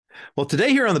Well,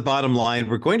 today here on the bottom line,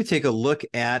 we're going to take a look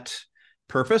at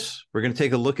purpose. We're going to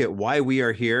take a look at why we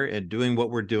are here and doing what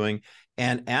we're doing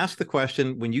and ask the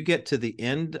question, when you get to the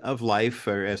end of life,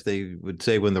 or as they would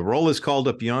say, when the roll is called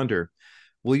up yonder,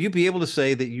 will you be able to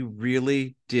say that you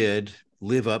really did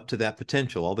live up to that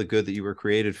potential, all the good that you were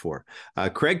created for?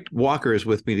 Craig Walker is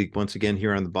with me once again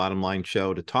here on the Bottom Line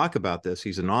Show to talk about this.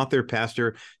 He's an author,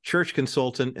 pastor, church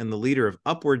consultant, and the leader of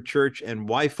Upward Church and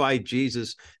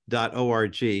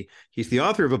WiFiJesus.org. He's the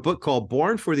author of a book called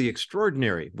Born for the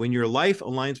Extraordinary, When Your Life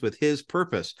Aligns with His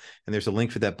Purpose. And there's a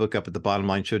link for that book up at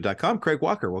thebottomlineshow.com. Craig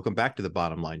Walker, welcome back to the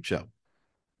Bottom Line Show.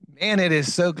 Man, it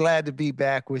is so glad to be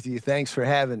back with you. Thanks for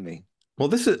having me.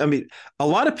 Well, a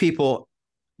lot of people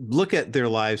look at their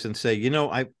lives and say,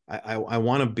 I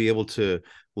want to be able to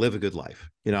live a good life.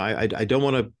 I don't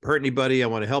want to hurt anybody. I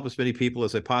want to help as many people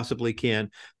as I possibly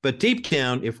can. But deep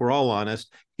down, if we're all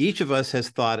honest, each of us has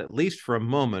thought, at least for a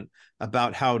moment,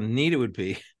 about how neat it would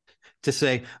be to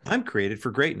say, I'm created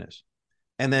for greatness.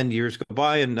 And then years go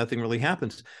by and nothing really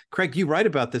happens. Craig, you write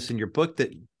about this in your book,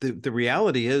 that the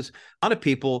reality is a lot of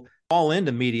people fall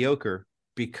into mediocre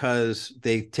because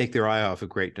they take their eye off of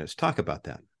greatness. Talk about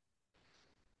that.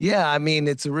 Yeah, I mean,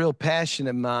 it's a real passion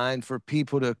of mine for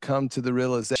people to come to the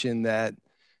realization that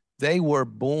they were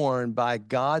born by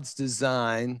God's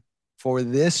design for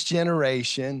this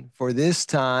generation, for this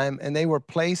time, and they were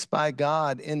placed by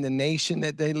God in the nation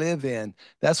that they live in.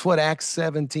 That's what Acts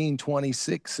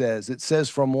 17:26 says. It says,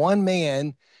 from one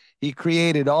man, he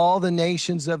created all the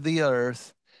nations of the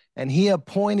earth, and he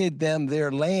appointed them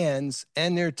their lands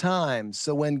and their times.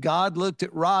 So when God looked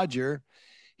at Roger,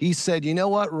 he said, you know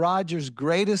what? Roger's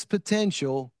greatest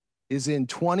potential is in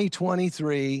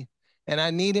 2023, and I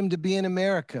need him to be in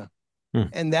America.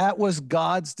 And that was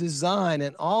God's design.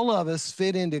 And all of us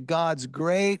fit into God's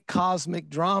great cosmic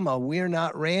drama. We're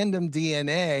not random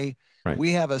DNA. Right.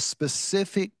 We have a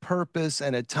specific purpose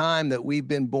and a time that we've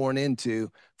been born into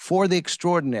for the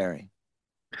extraordinary.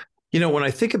 When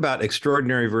I think about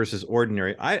extraordinary versus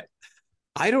ordinary,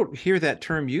 I don't hear that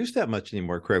term used that much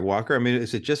anymore, Craig Walker. I mean,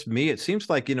 is it just me? It seems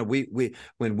like, we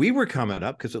when we were coming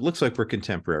up, because it looks like we're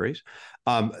contemporaries,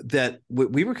 that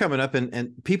we were coming up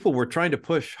and people were trying to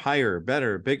push higher,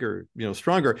 better, bigger,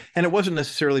 stronger. And it wasn't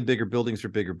necessarily bigger buildings or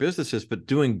bigger businesses, but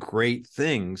doing great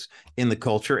things in the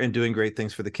culture and doing great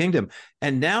things for the kingdom.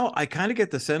 And now I kind of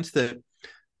get the sense that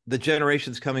the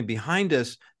generations coming behind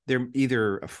us, they're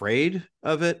either afraid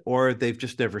of it or they've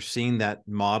just never seen that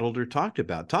modeled or talked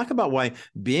about. Talk about why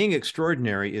being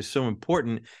extraordinary is so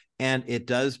important. And it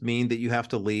does mean that you have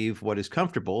to leave what is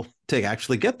comfortable to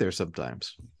actually get there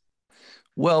sometimes.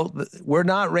 Well, we're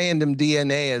not random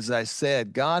DNA, as I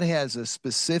said. God has a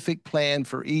specific plan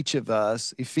for each of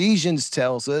us. Ephesians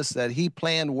tells us that he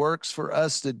planned works for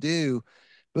us to do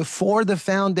before the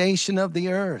foundation of the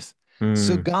earth.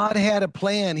 So God had a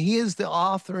plan. He is the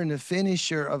author and the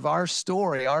finisher of our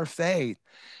story, our faith.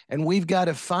 And we've got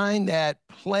to find that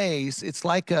place. It's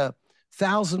like a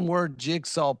 1,000-word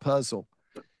jigsaw puzzle.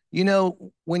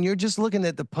 When you're just looking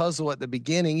at the puzzle at the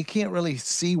beginning, you can't really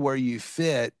see where you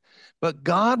fit. But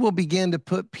God will begin to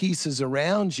put pieces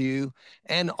around you.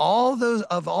 And all those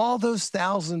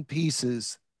 1,000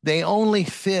 pieces, they only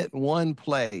fit one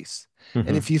place.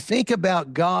 And if you think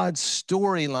about God's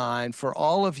storyline for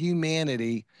all of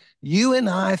humanity, you and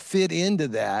I fit into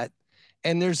that.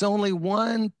 And there's only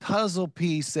one puzzle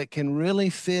piece that can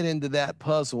really fit into that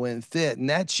puzzle and fit, and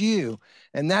that's you.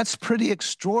 And that's pretty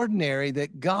extraordinary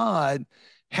that God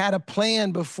had a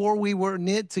plan before we were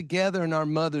knit together in our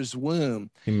mother's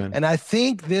womb. Amen. And I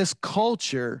think this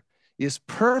culture is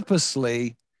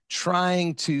purposely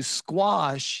trying to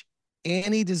squash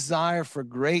any desire for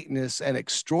greatness and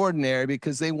extraordinary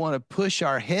because they want to push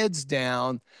our heads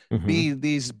down, be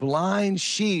these blind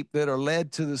sheep that are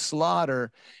led to the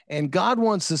slaughter. And God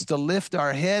wants us to lift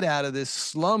our head out of this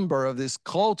slumber of this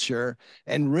culture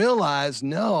and realize,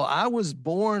 no, I was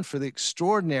born for the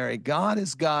extraordinary. God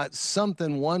has got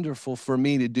something wonderful for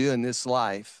me to do in this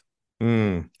life.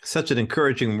 Such an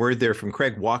encouraging word there from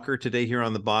Craig Walker today here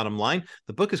on the Bottom Line.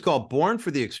 The book is called Born for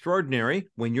the Extraordinary,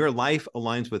 When Your Life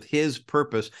Aligns with His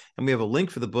Purpose. And we have a link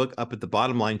for the book up at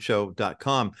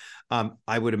thebottomlineshow.com.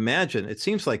 I would imagine it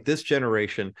seems like this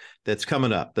generation that's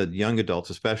coming up, the young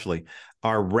adults especially,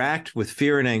 are racked with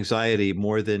fear and anxiety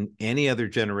more than any other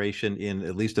generation in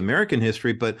at least American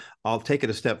history. But I'll take it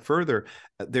a step further.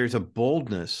 There's a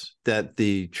boldness that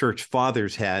the church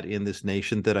fathers had in this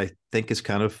nation that I think is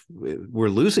we're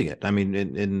losing it. I mean,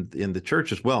 in the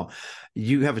church as well.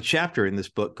 You have a chapter in this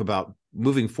book about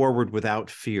moving forward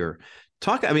without fear.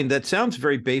 Talk, I mean, that sounds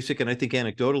very basic. And I think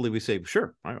anecdotally we say,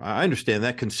 sure, I understand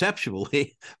that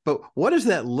conceptually, but what does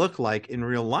that look like in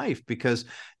real life? Because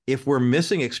if we're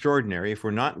missing extraordinary, if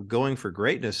we're not going for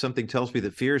greatness, something tells me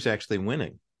that fear is actually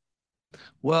winning.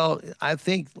 Well, I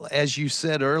think, as you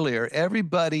said earlier,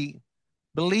 everybody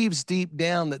believes deep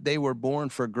down that they were born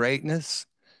for greatness,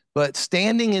 but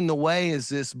standing in the way is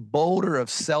this boulder of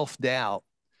self doubt.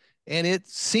 And it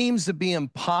seems to be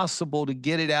impossible to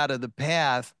get it out of the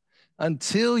path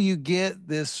until you get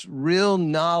this real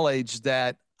knowledge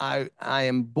that I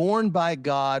am born by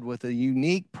God with a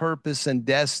unique purpose and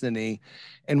destiny.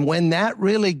 And when that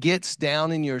really gets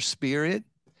down in your spirit,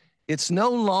 it's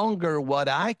no longer what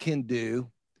I can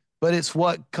do, but it's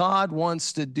what God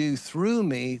wants to do through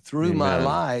me, through my Amen.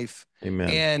 life. Amen.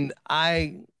 And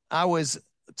I was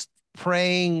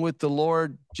praying with the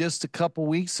Lord just a couple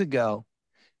weeks ago,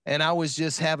 and I was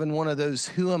just having one of those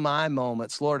who am I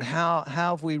moments. Lord, how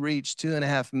have we reached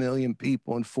 2.5 million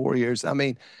people in 4 years? I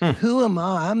mean, Hmm. who am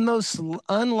I? I'm the most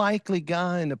unlikely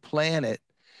guy on the planet.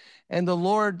 And the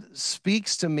Lord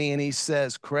speaks to me and he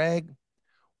says, Craig,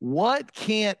 what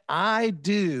can't I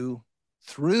do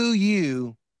through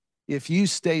you if you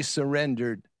stay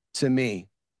surrendered to me?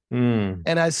 Hmm.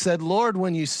 And I said, Lord,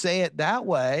 when you say it that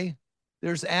way,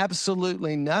 there's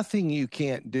absolutely nothing you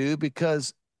can't do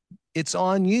because it's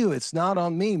on you. It's not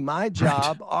on me. My Right.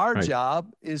 job, our Right.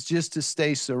 job is just to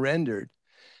stay surrendered.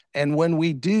 And when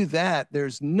we do that,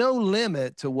 there's no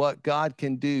limit to what God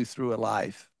can do through a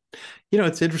life. You know,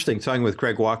 it's interesting talking with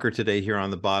Craig Walker today here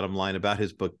on the bottom line about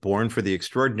his book, Born for the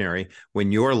Extraordinary,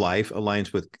 when your life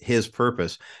aligns with his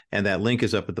purpose. And that link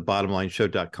is up at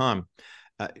thebottomlineshow.com.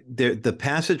 The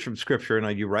passage from scripture,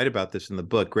 and you write about this in the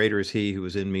book, greater is he who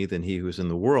is in me than he who is in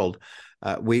the world.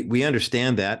 We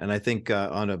understand that. And I think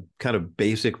on a kind of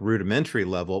basic rudimentary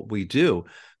level, we do.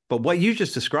 But what you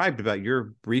just described about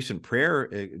your recent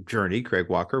prayer journey, Craig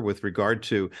Walker, with regard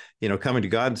to, coming to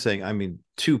God and saying, I mean,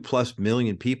 2+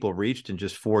 million people reached in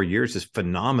just 4 years is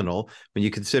phenomenal when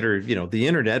you consider, the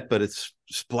internet, but it's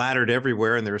splattered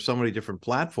everywhere and there are so many different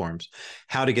platforms,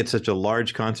 how to get such a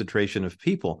large concentration of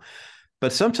people.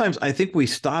 But sometimes I think we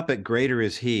stop at greater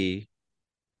is he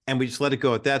and we just let it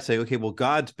go at that, say, okay, well,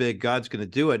 God's big, God's going to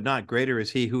do it, not greater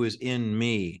is he who is in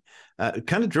me.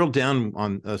 Kind of drill down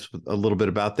on us a little bit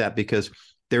about that, because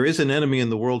there is an enemy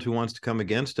in the world who wants to come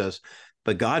against us,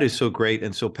 but God is so great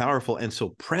and so powerful and so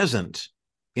present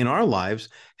in our lives.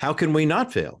 How can we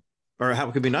not fail? Or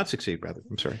how can we not succeed, rather?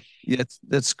 I'm sorry. Yeah,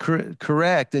 that's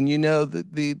correct. And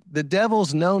the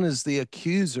devil's known as the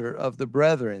accuser of the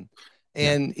brethren.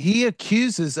 Yeah. And he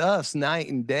accuses us night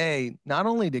and day, not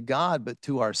only to God, but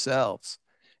to ourselves.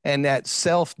 And that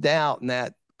self-doubt and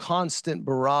that constant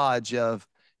barrage of,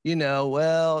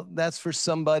 well, that's for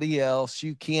somebody else.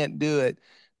 You can't do it.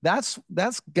 That's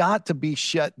got to be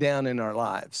shut down in our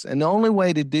lives. And the only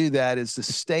way to do that is to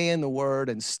stay in the word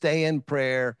and stay in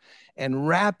prayer and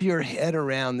wrap your head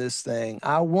around this thing.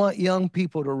 I want young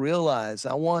people to realize,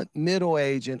 I want middle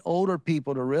age and older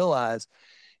people to realize,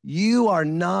 you are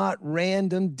not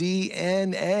random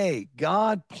DNA.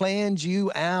 God planned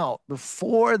you out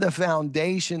before the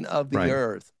foundation of the Right.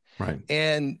 earth. Right.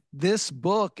 And this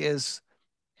book has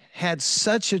had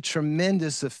such a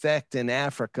tremendous effect in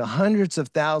Africa, hundreds of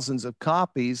thousands of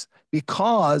copies,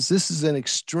 because this is an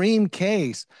extreme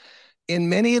case. In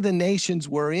many of the nations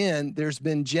we're in, there's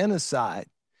been genocide,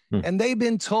 and they've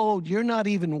been told you're not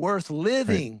even worth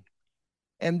living. Right.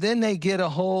 And then they get a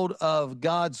hold of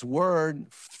God's word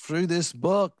through this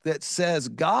book that says,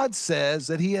 God says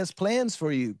that he has plans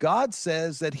for you. God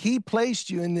says that he placed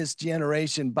you in this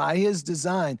generation by his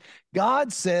design.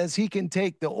 God says he can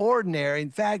take the ordinary.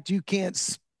 In fact, you can't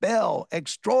spell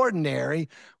extraordinary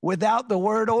without the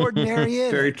word ordinary in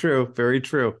Very it. true. Very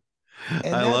true.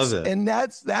 And I love it. And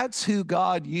that's who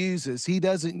God uses. He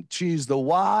doesn't choose the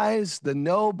wise, the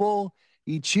noble.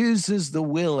 He chooses the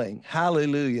willing.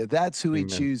 Hallelujah. That's who he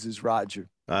chooses, Roger.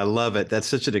 I love it. That's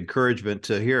such an encouragement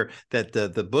to hear that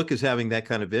the book is having that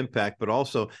kind of impact, but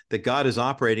also that God is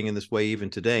operating in this way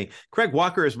even today. Craig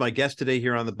Walker is my guest today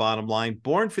here on The Bottom Line.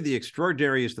 Born for the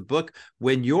Extraordinary is the book,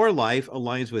 When Your Life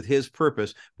Aligns with His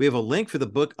Purpose. We have a link for the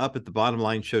book up at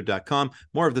thebottomlineshow.com.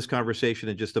 More of this conversation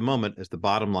in just a moment as The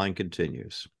Bottom Line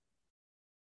continues.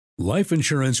 Life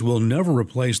insurance will never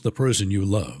replace the person you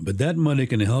love, but that money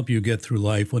can help you get through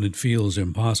life when it feels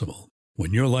impossible.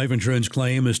 When your life insurance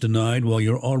claim is denied while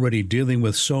you're already dealing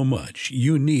with so much,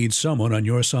 you need someone on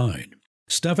your side.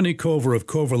 Stephanie Cover of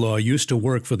Cover Law used to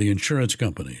work for the insurance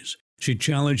companies. She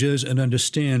challenges and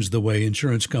understands the way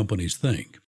insurance companies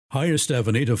think. Hire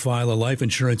Stephanie to file a life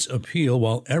insurance appeal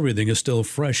while everything is still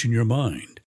fresh in your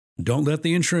mind. Don't let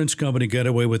the insurance company get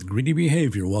away with greedy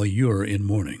behavior while you're in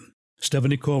mourning.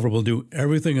 Stephanie Cover will do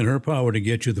everything in her power to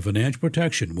get you the financial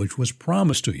protection which was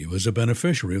promised to you as a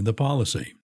beneficiary of the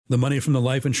policy. The money from the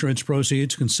life insurance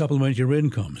proceeds can supplement your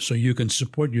income so you can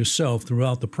support yourself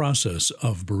throughout the process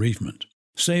of bereavement.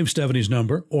 Save Stephanie's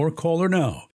number or call her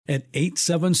now at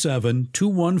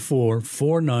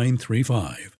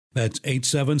 877-214-4935. That's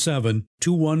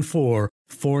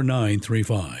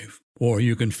 877-214-4935. Or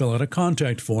you can fill out a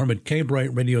contact form at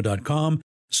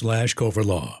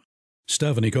kbrightradio.com/Coverlaw.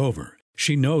 Stephanie Cover.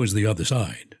 She knows the other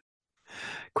side.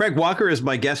 Craig Walker is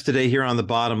my guest today here on The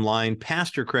Bottom Line.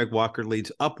 Pastor Craig Walker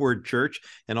leads Upward Church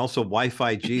and also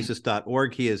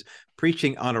WiFiJesus.org. He is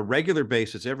preaching on a regular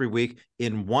basis every week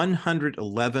in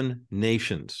 111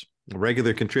 nations. A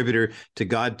regular contributor to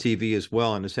God TV as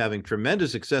well, and is having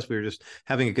tremendous success. We were just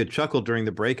having a good chuckle during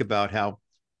the break about how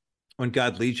when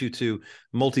God leads you to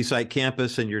multi-site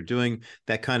campus and you're doing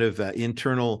that kind of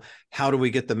internal, how do we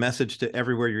get the message to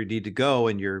everywhere you need to go,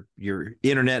 and your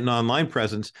internet and online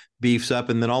presence beefs up,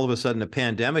 and then all of a sudden a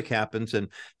pandemic happens. And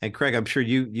Craig, I'm sure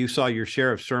you saw your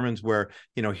share of sermons where,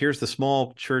 here's the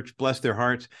small church, bless their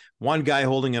hearts, one guy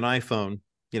holding an iPhone,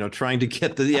 trying to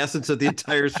get the essence of the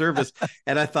entire service.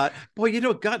 And I thought, boy,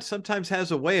 God sometimes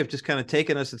has a way of just kind of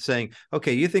taking us and saying,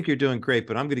 okay, you think you're doing great,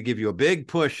 but I'm going to give you a big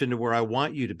push into where I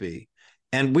want you to be.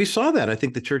 And we saw that. I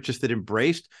think the churches that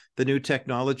embraced the new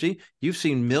technology, you've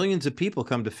seen millions of people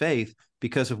come to faith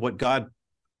because of what God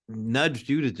nudged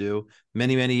you to do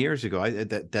many, many years ago.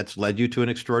 That's led you to an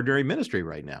extraordinary ministry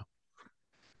right now.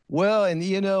 Well, and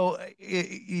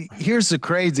here's the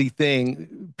crazy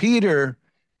thing. Peter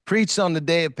preached on the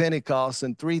day of Pentecost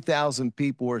and 3,000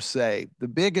 people were saved. The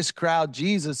biggest crowd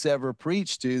Jesus ever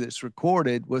preached to that's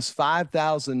recorded was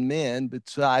 5,000 men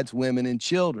besides women and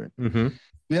children. Mm-hmm.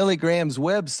 Billy Graham's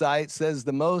website says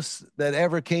the most that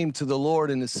ever came to the Lord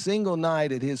in a single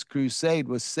night at his crusade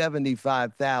was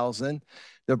 75,000.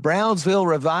 The Brownsville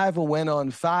revival went on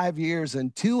 5 years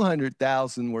and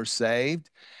 200,000 were saved.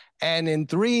 And in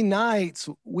 3 nights,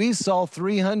 we saw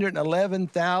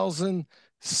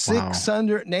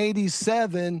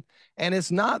 311,687. Wow. And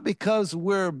it's not because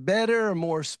we're better or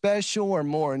more special or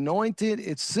more anointed.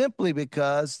 It's simply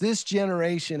because this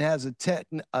generation has a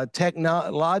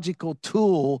technological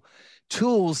tools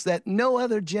that no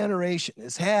other generation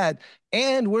has had.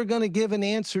 And we're going to give an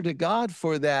answer to God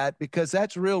for that, because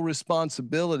that's real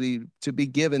responsibility to be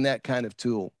given that kind of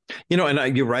tool.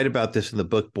 And you write about this in the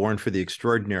book, Born for the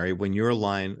Extraordinary, when your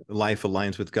life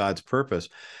aligns with God's purpose.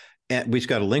 And we've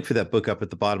got a link for that book up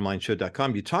at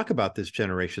thebottomlineshow.com. You talk about this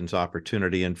generation's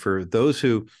opportunity. And for those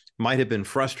who might have been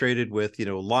frustrated with,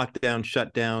 lockdown,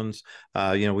 shutdowns,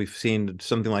 we've seen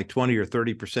something like 20 or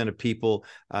 30% of people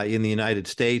in the United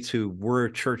States who were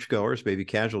churchgoers, maybe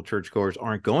casual churchgoers,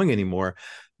 aren't going anymore.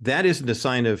 That isn't a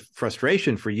sign of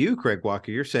frustration for you, Craig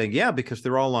Walker. You're saying, yeah, because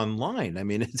they're all online. I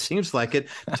mean, it seems like it.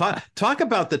 Talk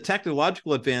about the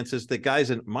technological advances that guys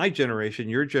in my generation,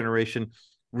 your generation,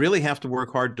 really have to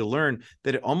work hard to learn,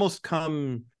 that it almost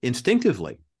come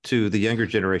instinctively to the younger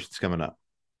generations coming up.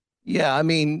 Yeah, I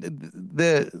mean,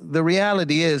 the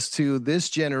reality is, to this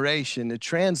generation, the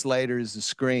translator is the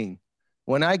screen.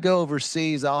 When I go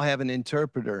overseas, I'll have an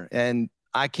interpreter, and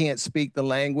I can't speak the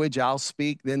language. I'll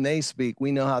speak, then they speak.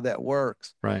 We know how that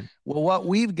works. Right. Well, what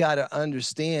we've got to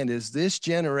understand is this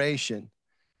generation,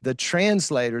 the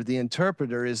translator, the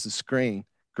interpreter is the screen.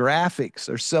 Graphics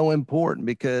are so important,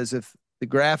 because if the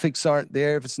graphics aren't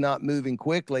there, if it's not moving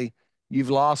quickly,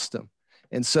 you've lost them.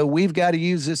 And so we've got to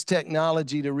use this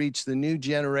technology to reach the new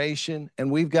generation, and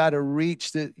we've got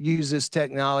to use this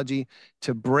technology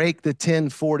to break the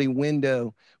 1040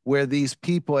 window where these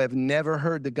people have never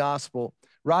heard the gospel.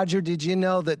 Roger, did you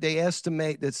know that they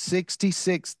estimate that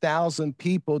 66,000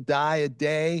 people die a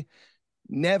day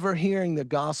never hearing the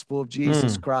gospel of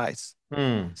Jesus Christ?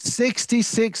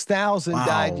 66,000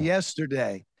 died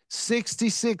yesterday.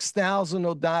 66,000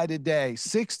 will die today,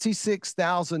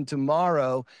 66,000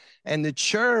 tomorrow. And the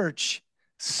church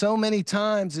so many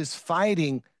times is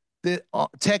fighting the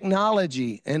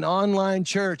technology and online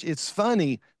church. It's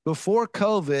funny, before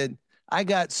COVID, I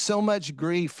got so much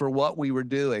grief for what we were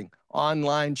doing,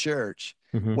 online church.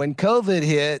 Mm-hmm. When COVID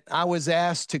hit, I was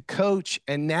asked to coach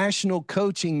a national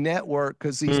coaching network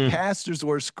because these pastors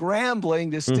were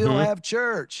scrambling to still have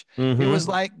church. It was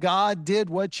like God did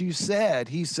what you said.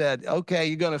 He said, okay,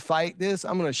 you're going to fight this?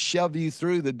 I'm going to shove you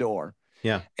through the door.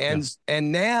 Yeah.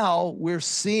 And now we're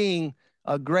seeing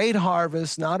a great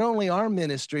harvest, not only our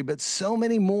ministry, but so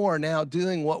many more now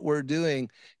doing what we're doing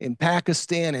in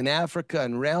Pakistan and Africa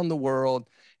and around the world.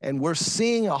 And we're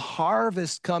seeing a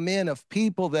harvest come in of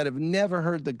people that have never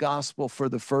heard the gospel for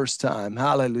the first time.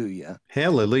 Hallelujah.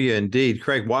 Hallelujah, indeed.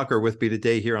 Craig Walker with me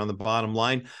today here on The Bottom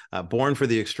Line. Born for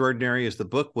the Extraordinary is the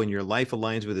book, When Your Life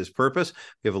Aligns with His Purpose.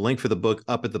 We have a link for the book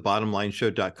up at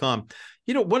thebottomlineshow.com.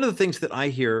 You know, one of the things that I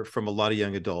hear from a lot of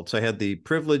young adults, I had the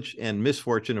privilege and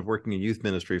misfortune of working in youth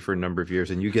ministry for a number of years,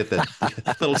 and you get that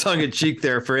little tongue in cheek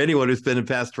there for anyone who's been in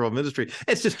pastoral ministry.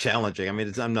 It's just challenging. I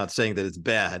mean, I'm not saying that it's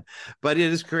bad, but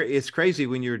it's crazy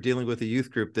when you're dealing with a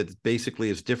youth group that basically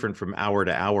is different from hour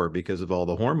to hour because of all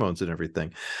the hormones and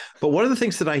everything. But one of the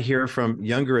things that I hear from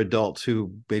younger adults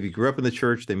who maybe grew up in the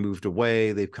church, they moved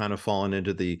away, they've kind of fallen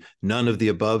into the none of the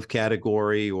above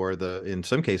category, or in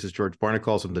some cases, George Barna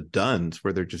calls them the duns,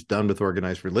 where they're just done with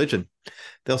organized religion.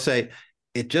 They'll say,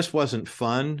 it just wasn't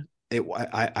fun.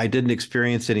 I didn't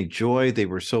experience any joy. They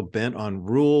were so bent on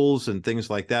rules and things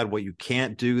like that, what you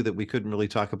can't do, that we couldn't really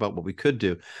talk about what we could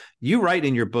do. You write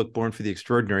in your book, Born for the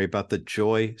Extraordinary, about the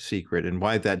joy secret and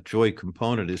why that joy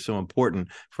component is so important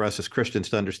for us as Christians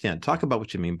to understand. Talk about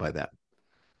what you mean by that.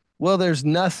 Well, there's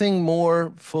nothing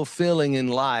more fulfilling in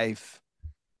life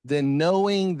than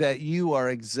knowing that you are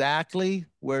exactly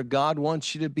where God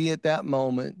wants you to be at that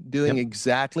moment, doing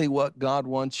exactly what God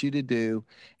wants you to do,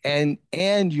 and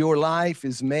your life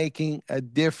is making a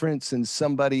difference in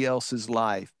somebody else's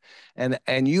life.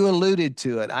 And you alluded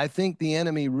to it. I think the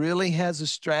enemy really has a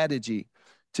strategy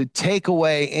to take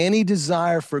away any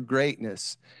desire for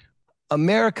greatness.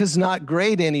 America's not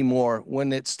great anymore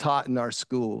when it's taught in our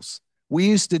schools. We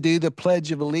used to do the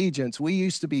Pledge of Allegiance. We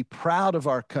used to be proud of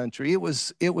our country. It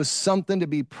was something to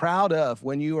be proud of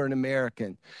when you were an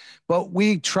American. But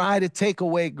we try to take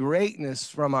away greatness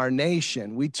from our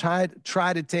nation. We try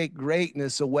to take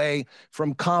greatness away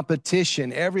from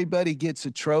competition. Everybody gets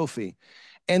a trophy.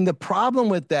 And the problem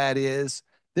with that is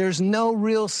there's no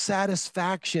real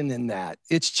satisfaction in that.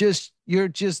 It's just, you're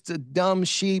just a dumb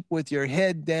sheep with your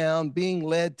head down, being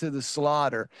led to the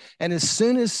slaughter. And as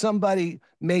soon as somebody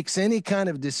makes any kind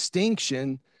of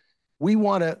distinction,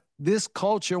 this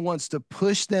culture wants to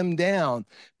push them down.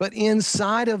 But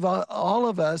inside of all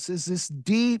of us is this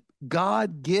deep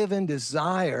God-given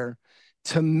desire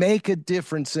to make a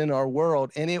difference in our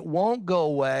world. And it won't go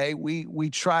away. We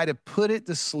try to put it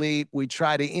to sleep. We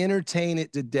try to entertain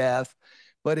it to death.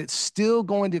 But it's still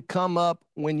going to come up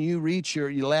when you reach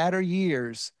your latter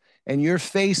years and you're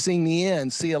facing the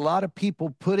end. See, a lot of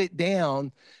people put it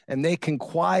down and they can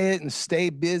quiet and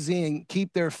stay busy and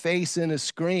keep their face in a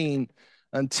screen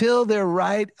until they're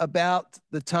right about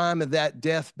the time of that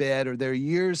deathbed, or their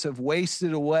years have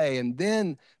wasted away, and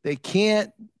then they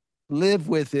can't live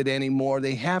with it anymore.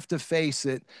 They have to face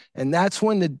it. And that's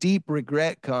when the deep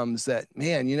regret comes that,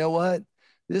 man, you know what?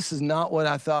 This is not what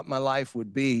I thought my life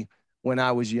would be when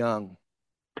I was young.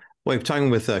 Well, I'm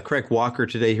talking with Craig Walker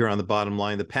today here on The Bottom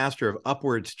Line, the pastor of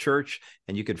Upwards Church,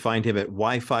 and you can find him at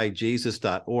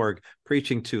wifijesus.org,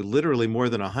 preaching to literally more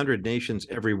than 100 nations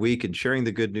every week and sharing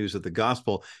the good news of the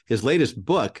gospel. His latest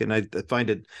book, and I find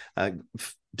it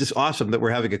just awesome that we're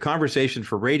having a conversation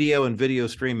for radio and video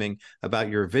streaming about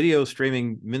your video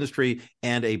streaming ministry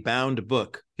and a bound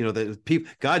book. You know,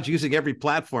 God's using every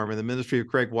platform in the ministry of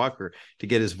Craig Walker to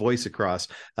get his voice across.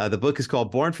 The book is called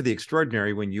Born for the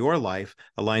Extraordinary, When Your Life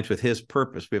Aligns with His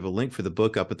Purpose. We have a link for the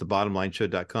book up at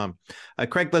thebottomlineshow.com.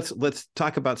 Craig, let's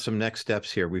talk about some next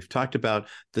steps here. We've talked about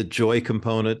the joy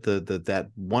component, that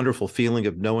wonderful feeling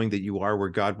of knowing that you are where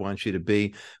God wants you to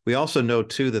be. We also know,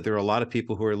 too, that there are a lot of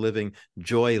people who are living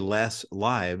joyless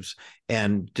lives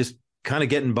and just kind of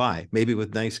getting by, maybe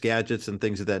with nice gadgets and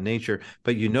things of that nature.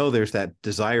 But there's that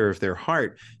desire of their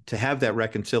heart to have that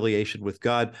reconciliation with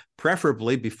God,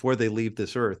 preferably before they leave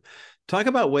this earth. Talk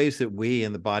about ways that we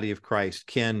in the body of Christ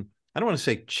can, I don't want to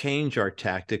say change our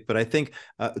tactic, but I think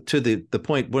to the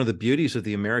point, one of the beauties of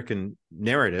the American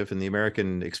narrative and the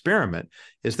American experiment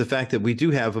is the fact that we do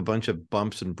have a bunch of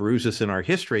bumps and bruises in our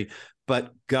history,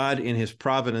 but God in his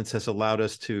providence has allowed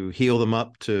us to heal them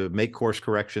up, to make course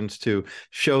corrections, to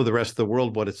show the rest of the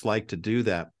world what it's like to do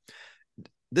that.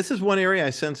 This is one area I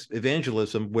sense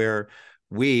evangelism where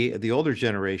we, the older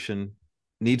generation,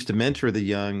 needs to mentor the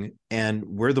young, and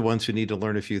we're the ones who need to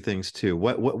learn a few things too.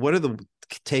 What are the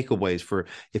takeaways for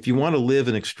if you want to live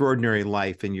an extraordinary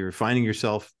life and you're finding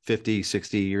yourself 50,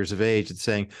 60 years of age and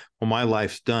saying, well, my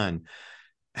life's done.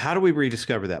 How do we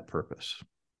rediscover that purpose?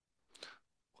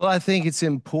 Well, I think it's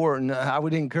important. I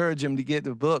would encourage him to get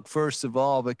the book, first of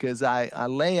all, because I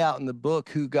lay out in the book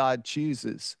who God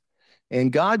chooses.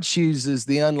 And God chooses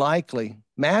the unlikely.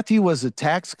 Matthew was a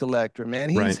tax collector, man.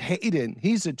 He's hated.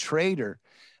 He's a traitor.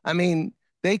 I mean,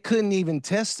 they couldn't even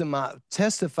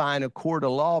testify in a court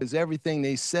of law because everything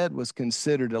they said was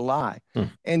considered a lie.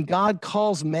 And God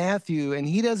calls Matthew, and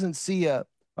he doesn't see a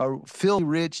filthy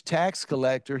rich tax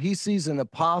collector. He sees an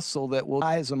apostle that will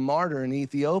die as a martyr in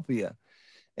Ethiopia.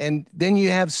 And then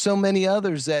you have so many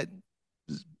others that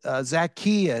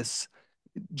Zacchaeus,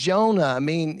 Jonah. I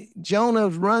mean, Jonah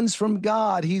runs from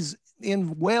God. He's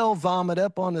in whale vomit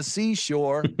up on the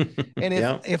seashore.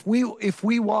 And if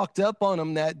we walked up on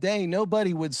him that day,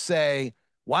 nobody would say,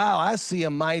 wow, I see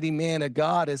a mighty man of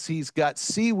God as he's got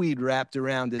seaweed wrapped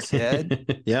around his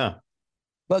head. Yeah.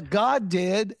 But God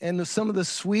did. And some of the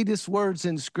sweetest words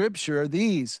in scripture are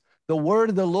these: the word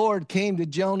of the Lord came to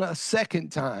Jonah a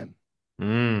second time.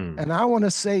 And I want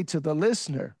to say to the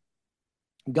listener,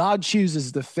 God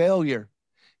chooses the failure.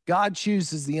 God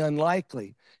chooses the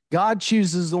unlikely. God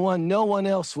chooses the one no one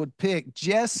else would pick.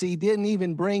 Jesse didn't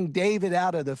even bring David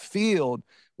out of the field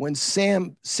when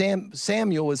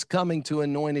Samuel was coming to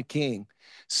anoint a king.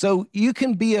 So you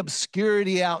can be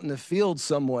obscurity out in the field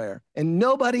somewhere and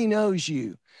nobody knows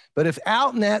you. But if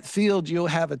out in that field, you'll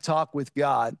have a talk with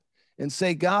God and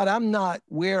say, God, I'm not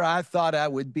where I thought I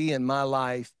would be in my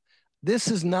life. This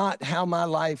is not how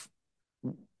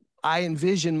I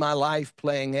envision my life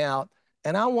playing out.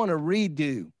 And I want to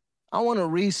redo. I want to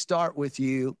restart with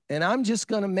you. And I'm just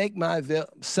going to make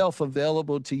myself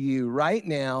available to you right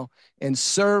now and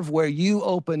serve where you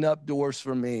open up doors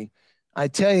for me. I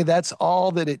tell you, that's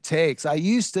all that it takes. I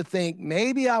used to think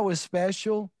maybe I was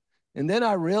special. And then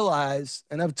I realized,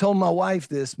 and I've told my wife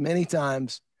this many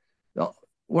times, no,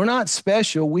 we're not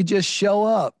special. We just show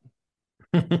up.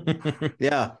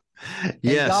 Yeah.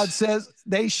 Yes. And God says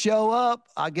they show up.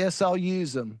 I guess I'll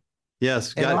use them.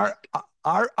 Yes. And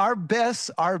our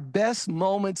best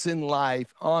moments in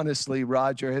life, honestly,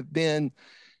 Roger, have been,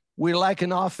 we're like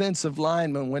an offensive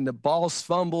lineman when the ball's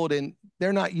fumbled and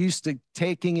they're not used to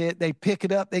taking it. They pick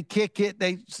it up, they kick it,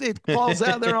 it falls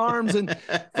out of their arms. And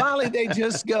finally they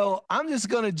just go, I'm just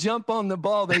going to jump on the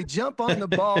ball. They jump on the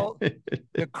ball,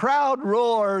 the crowd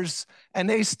roars, and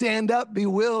they stand up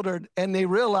bewildered and they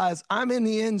realize I'm in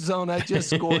the end zone. I just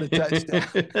scored a touchdown.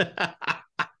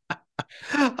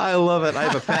 I love it.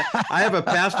 I have a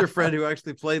pastor friend who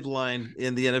actually played line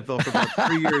in the NFL for about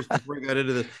 3 years before he got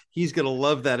into this. He's going to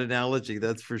love that analogy.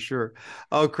 That's for sure.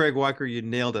 Oh, Craig Walker, you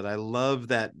nailed it. I love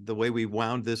that the way we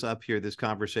wound this up here, this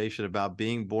conversation about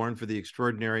being born for the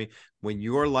extraordinary. When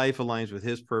your life aligns with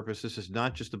his purpose, this is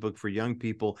not just a book for young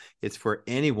people. It's for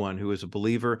anyone who is a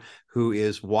believer, who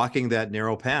is walking that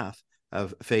narrow path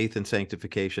of faith and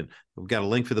sanctification. We've got a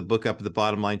link for the book up at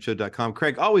thebottomlineshow.com.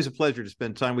 Craig, always a pleasure to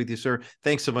spend time with you, sir.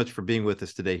 Thanks so much for being with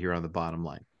us today here on The Bottom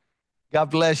Line. God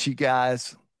bless you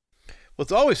guys. Well,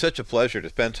 it's always such a pleasure to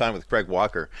spend time with Craig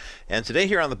Walker. And today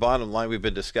here on The Bottom Line, we've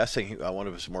been discussing one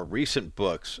of his more recent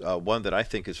books, one that I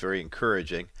think is very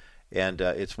encouraging. And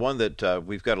it's one that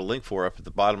we've got a link for up at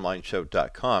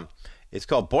thebottomlineshow.com. It's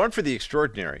called Born for the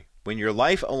Extraordinary: When Your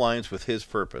Life Aligns with His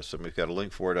Purpose. And we've got a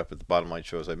link for it up at the Bottom Line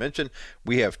Show, as I mentioned.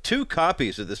 We have 2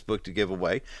 copies of this book to give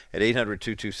away at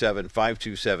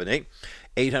 800-227-5278.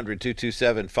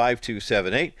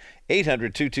 800-227-5278.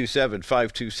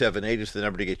 800-227-5278 is the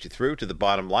number to get you through to The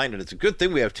Bottom Line. And it's a good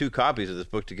thing we have 2 copies of this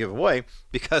book to give away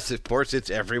because, of course, it's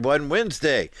Everyone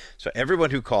Wednesday. So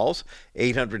everyone who calls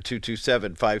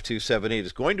 800-227-5278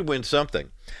 is going to win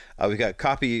something. We've got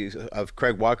copies of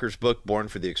Craig Walker's book, Born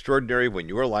for the Extraordinary: When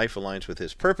Your Life Aligns with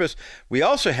His Purpose. We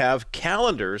also have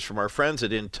calendars from our friends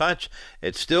at In Touch.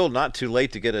 It's still not too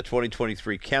late to get a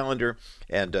 2023 calendar,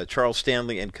 and Charles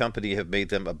Stanley and company have made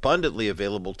them abundantly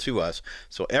available to us.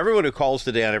 So everyone who calls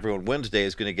today on Everyone Wednesday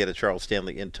is going to get a Charles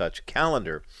Stanley In Touch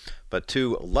calendar. But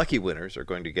 2 lucky winners are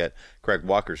going to get Craig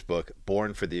Walker's book,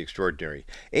 Born for the Extraordinary.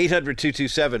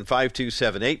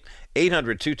 800-227-5278.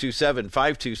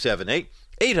 800-227-5278.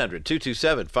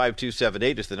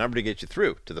 800-227-5278 is the number to get you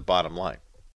through to The Bottom Line.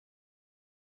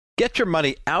 Get your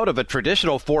money out of a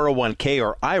traditional 401k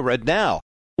or IRA now.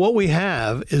 What we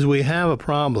have is a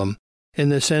problem in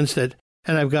the sense that,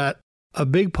 and I've got a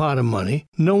big pot of money.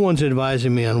 No one's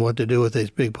advising me on what to do with this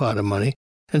big pot of money.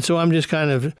 And so I'm just kind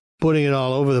of putting it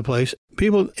all over the place.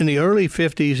 People in the early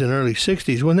 50s and early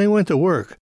 60s, when they went to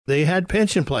work, they had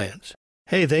pension plans.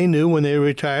 Hey, they knew when they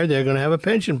retired, they're going to have a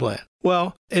pension plan.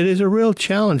 Well, it is a real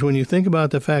challenge when you think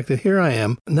about the fact that here I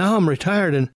am, now I'm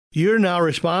retired, and you're now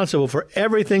responsible for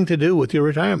everything to do with your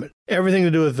retirement, everything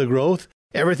to do with the growth,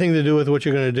 everything to do with what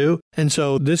you're going to do. And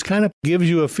so this kind of gives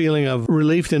you a feeling of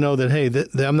relief to know that, hey,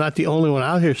 I'm not the only one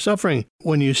out here suffering.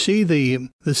 When you see the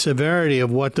severity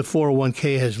of what the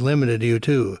 401k has limited you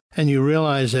to, and you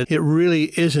realize that it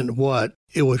really isn't what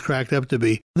it was cracked up to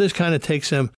be, this kind of takes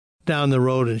them down the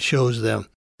road and shows them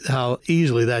how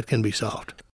easily that can be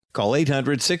solved. Call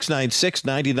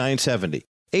 800-696-9970.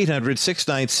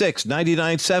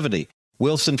 800-696-9970.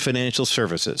 Wilson Financial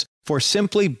Services for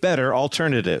simply better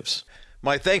alternatives.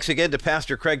 My thanks again to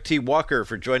Pastor Craig T. Walker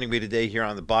for joining me today here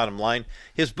on The Bottom Line.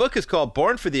 His book is called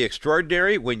Born for the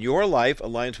Extraordinary: When Your Life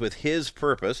Aligns with His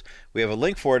Purpose. We have a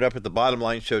link for it up at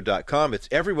thebottomlineshow.com. It's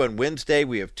every Wednesday.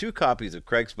 We have 2 copies of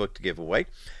Craig's book to give away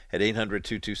at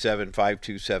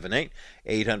 800-227-5278,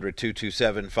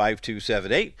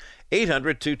 800-227-5278,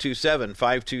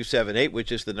 800-227-5278,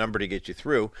 which is the number to get you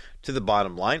through to the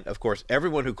bottom line. Of course,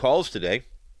 everyone who calls today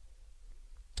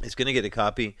is going to get a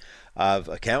copy of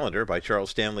a calendar by Charles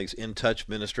Stanley's In Touch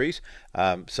Ministries,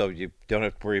 so you don't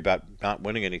have to worry about not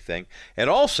winning anything. And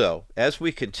also, as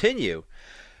we continue,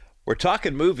 we're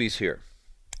talking movies here.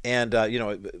 And,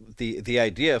 the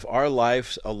idea of our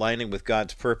lives aligning with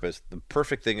God's purpose, the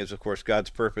perfect thing is, of course, God's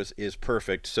purpose is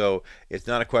perfect. So it's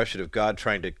not a question of God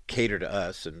trying to cater to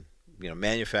us and,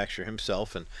 manufacture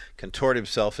himself and contort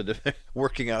himself into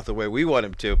working out the way we want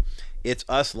him to. It's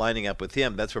us lining up with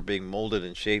him. That's where being molded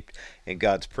and shaped in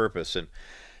God's purpose. And,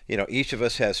 each of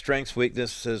us has strengths,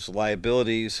 weaknesses,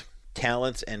 liabilities,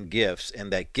 talents, and gifts.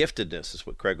 And that giftedness is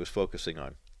what Craig was focusing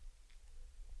on.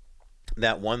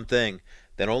 That one thing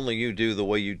that only you do the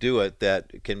way you do it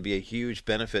that can be a huge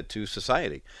benefit to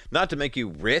society. Not to make you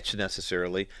rich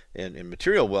necessarily in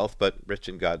material wealth, but rich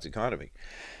in God's economy.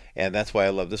 And that's why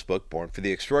I love this book, Born for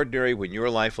the Extraordinary: When Your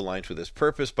Life Aligns with His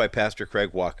Purpose, by Pastor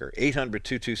Craig Walker.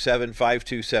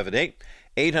 800-227-5278,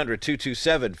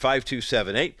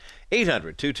 800-227-5278,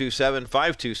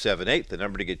 800-227-5278, the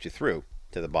number to get you through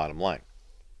to the bottom line.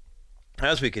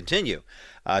 As we continue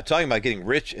talking about getting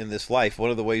rich in this life,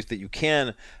 one of the ways that you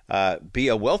can be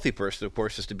a wealthy person, of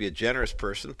course, is to be a generous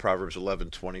person. Proverbs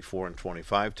 11:24 and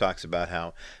 25 talks about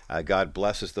how God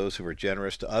blesses those who are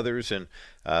generous to others, and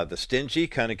the stingy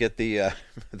kind of get the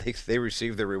they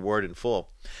receive their reward in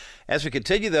full. As we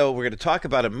continue, though, we're going to talk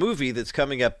about a movie that's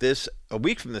coming up a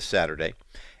week from this Saturday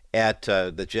at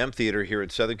the Gem Theater here in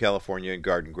Southern California in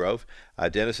Garden Grove.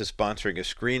 Dennis is sponsoring a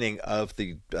screening of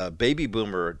the Baby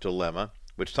Boomer Dilemma,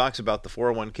 which talks about the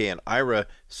 401k and IRA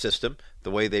system,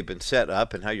 the way they've been set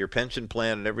up, and how your pension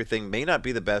plan and everything may not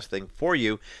be the best thing for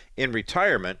you in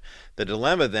retirement. The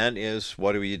dilemma then is,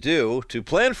 what do you do to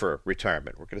plan for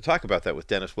retirement? We're going to talk about that with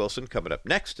Dennis Wilson coming up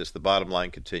next as The Bottom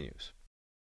Line continues.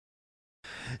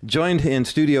 Joined in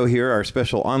studio here, our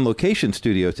special on-location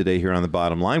studio today here on The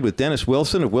Bottom Line, with Dennis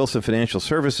Wilson of Wilson Financial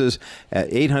Services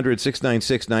at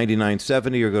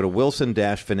 800-696-9970, or go to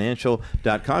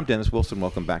wilson-financial.com. Dennis Wilson,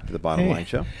 welcome back to The Bottom Line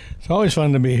Show. It's always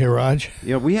fun to be here, Raj.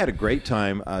 We had a great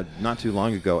time not too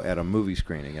long ago at a movie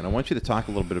screening, and I want you to talk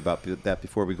a little bit about that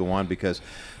before we go on, because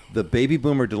the Baby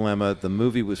Boomer Dilemma, the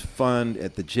movie was fun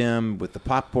at the gym with the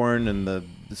popcorn and the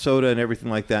soda and everything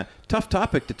like that. Tough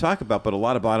topic to talk about, but a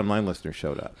lot of Bottom Line listeners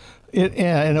showed up.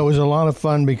 And it was a lot of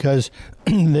fun because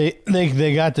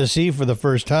they got to see for the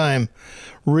first time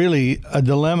really a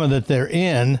dilemma that they're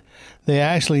in. They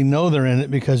actually know they're in it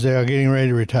because they are getting ready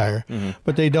to retire,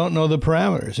 but they don't know the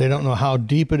parameters. They don't know how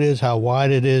deep it is, how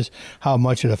wide it is, how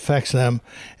much it affects them.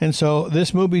 And so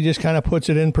this movie just kind of puts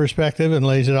it in perspective and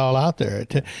lays it all out there,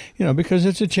 because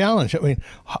it's a challenge. I mean,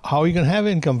 how are you going to have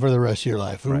income for the rest of your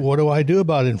life? Right. What do I do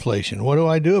about inflation? What do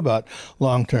I do about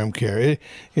long-term care?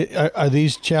 Are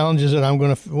these challenges that I'm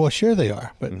going to, well, sure they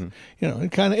are, but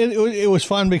it was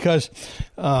fun because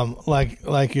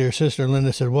like your sister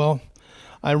Linda said, well,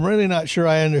 I'm really not sure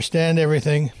I understand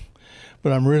everything,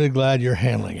 but I'm really glad you're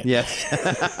handling it. Yes.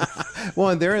 Well,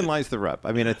 and therein lies the rub.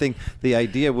 I mean, I think the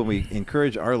idea when we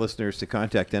encourage our listeners to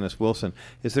contact Dennis Wilson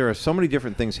is there are so many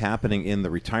different things happening in the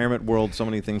retirement world, so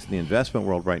many things in the investment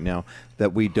world right now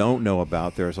that we don't know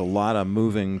about. There's a lot of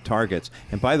moving targets.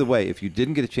 And by the way, if you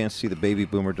didn't get a chance to see the Baby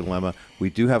Boomer Dilemma,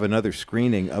 we do have another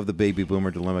screening of the Baby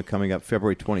Boomer Dilemma coming up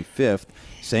February 25th.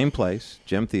 Same place,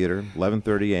 Gem Theater,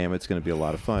 11:30 a.m. It's going to be a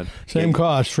lot of fun. Same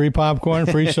cost, free popcorn,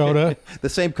 free soda. The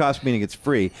same cost, meaning it's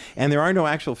free. And there are no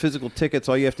actual physical tickets.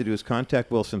 All you have to do is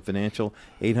contact Wilson Financial,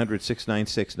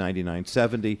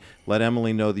 800-696-9970. Let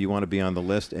Emily know that you want to be on the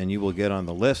list, and you will get on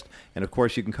the list. And, of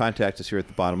course, you can contact us here at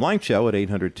The Bottom Line Show at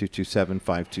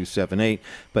 800-227-5278.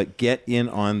 But get in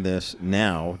on this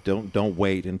now. Don't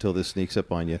wait until this sneaks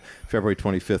up on you. February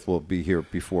 25th will be here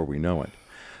before we know it.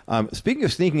 Speaking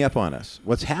of sneaking up on us,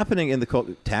 what's happening in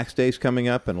the tax days coming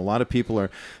up, and a lot of people are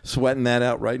sweating that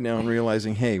out right now and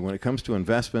realizing, hey, when it comes to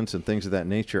investments and things of that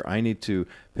nature, I need to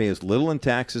pay as little in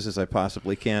taxes as I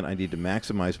possibly can. I need to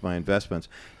maximize my investments.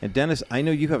 And Dennis, I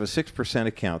know you have a 6%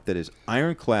 account that is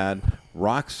ironclad,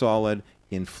 rock solid,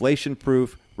 inflation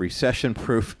proof, recession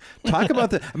proof. Talk about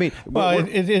the. I mean, well,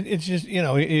 it's just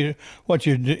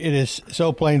it is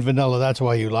so plain vanilla. That's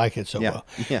why you like it so well.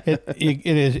 Yeah. It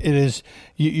is.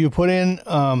 You put in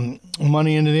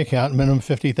money into the account, minimum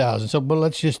 50,000. So, but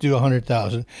let's just do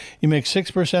 100,000. You make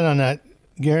 6% on that,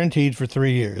 guaranteed for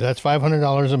 3 years. That's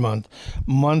 $500 a month,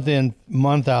 month in,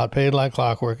 month out, paid like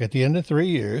clockwork. At the end of 3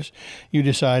 years, you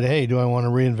decide, hey, do I want to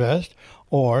reinvest?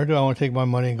 Or do I want to take my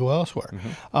money and go elsewhere?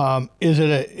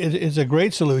 It's a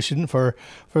great solution for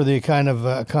the kind of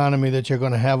economy that you're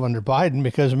going to have under Biden,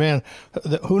 because man,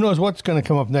 who knows what's going to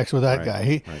come up next with that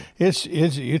guy? It's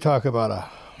you talk about a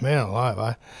man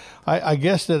alive. I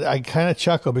guess that I kind of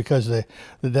chuckle because the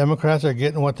Democrats are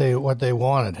getting what they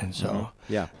wanted, and so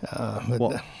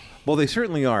well, they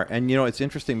certainly are. And it's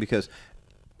interesting because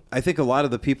I think a lot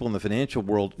of the people in the financial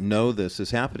world know this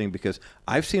is happening, because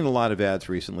I've seen a lot of ads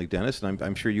recently, Dennis, and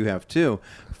I'm sure you have too,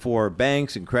 for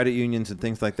banks and credit unions and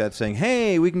things like that saying,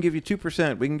 hey, we can give you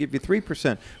 2%, we can give you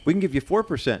 3%, we can give you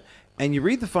 4%. And you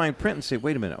read the fine print and say,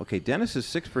 wait a minute, okay, Dennis's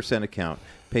 6% account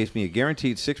pays me a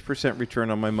guaranteed 6% return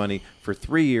on my money for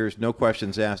 3 years, no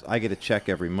questions asked. I get a check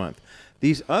every month.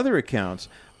 These other accounts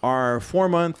are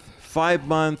 4-month,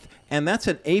 5-month, and that's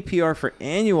an APR for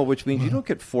annual, which means you don't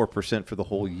get 4% for the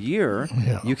whole year.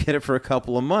 Yeah. You get it for a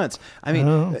couple of months. I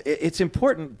mean, it's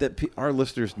important that our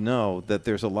listeners know that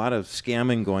there's a lot of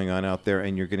scamming going on out there,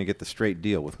 and you're going to get the straight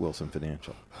deal with Wilson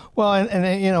Financial. Well,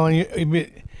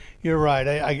 you're right.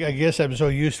 I guess I'm so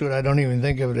used to it, I don't even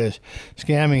think of it as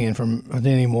scamming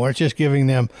anymore. It's just giving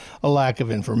them a lack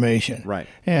of information. Right.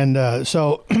 And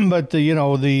but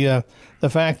the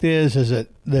fact is that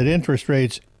interest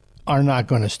rates are not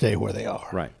going to stay where they are.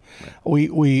 Right.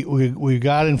 We've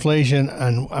got inflation,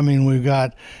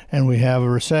 and we have a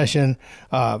recession.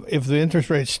 If the interest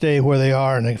rates stay where they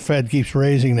are and the Fed keeps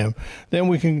raising them, then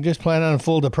we can just plan on a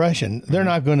full depression. They're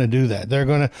not going to do that. They're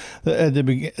going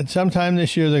to sometime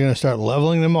this year they're going to start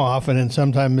leveling them off, and then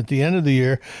sometime at the end of the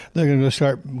year they're going to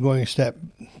start going a step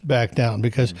back down,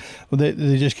 because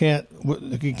they just can't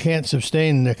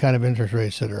sustain the kind of interest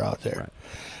rates that are out there. Right.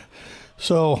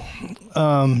 So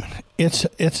it's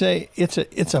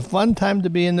a fun time to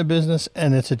be in the business,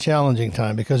 and it's a challenging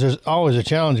time because there's always a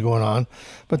challenge going on.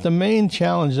 But the main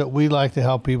challenge that we like to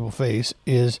help people face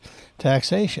is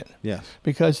taxation. Yes.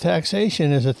 Because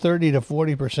taxation is a 30 to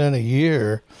 40% a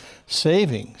year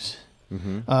savings.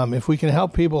 Mm-hmm. If we can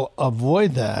help people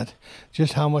avoid that,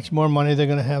 just how much more money they're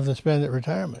going to have to spend at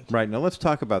retirement. Right. Now, let's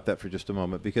talk about that for just a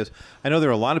moment, because I know there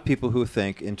are a lot of people who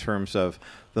think in terms of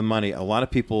the money. A lot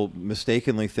of people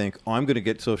mistakenly think, oh, I'm going to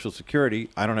get Social Security.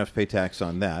 I don't have to pay tax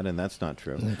on that, and that's not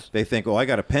true. They think, oh, I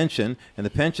got a pension, and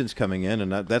the pension's coming in,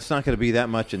 and that's not going to be that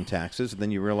much in taxes. And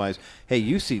then you realize, hey,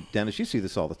 Dennis, you see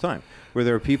this all the time, where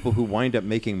there are people who wind up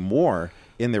making more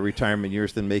in their retirement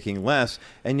years than making less,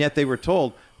 and yet they were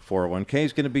told, 401k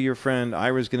is going to be your friend,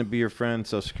 IRA is going to be your friend,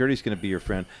 Social Security is going to be your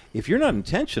friend. If you're not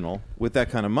intentional with that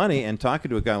kind of money and talking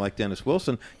to a guy like Dennis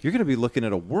Wilson, you're going to be looking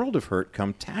at a world of hurt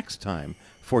come tax time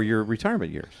for your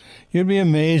retirement years. You'd be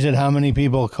amazed at how many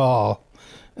people call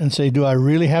and say, do I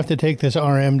really have to take this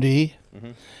RMD?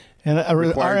 Mm-hmm. And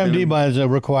RMD buys a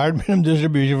required minimum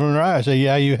distribution from IRA. I say,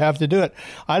 yeah, you have to do it.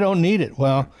 I don't need it.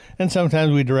 Well, and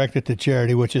sometimes we direct it to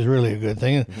charity, which is really a good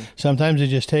thing. And sometimes you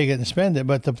just take it and spend it.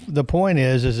 But the point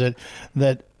is that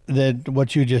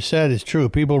what you just said is true.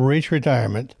 People reach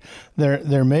retirement,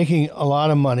 they're making a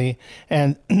lot of money,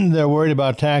 and they're worried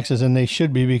about taxes, and they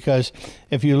should be, because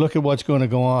if you look at what's going to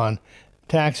go on,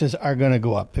 taxes are going to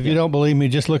go up. If you don't believe me,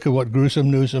 just look at what Gruesome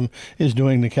Newsom is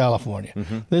doing to California.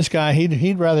 Mm-hmm. This guy,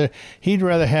 he'd rather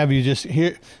have you just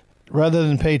here, rather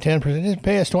than pay 10%, just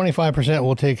pay us 25%.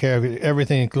 We'll take care of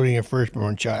everything, including your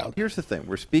firstborn child. Here's the thing.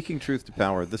 We're speaking truth to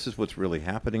power. This is what's really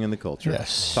happening in the culture.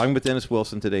 Yes. Talking with Dennis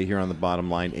Wilson today here on The Bottom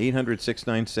Line,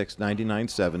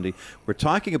 800-696-9970. We're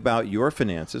talking about your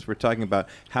finances. We're talking about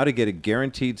how to get a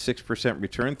guaranteed 6%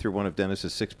 return through one of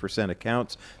Dennis's 6%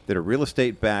 accounts that are real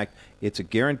estate backed. It's a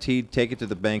guaranteed, take it to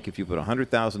the bank. If you put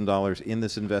 $100,000 in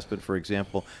this investment, for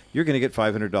example, you're going to get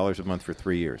 $500 a month for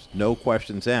 3 years. No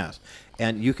questions asked.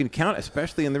 And you can count,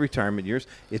 especially in the retirement years,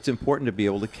 it's important to be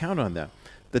able to count on that.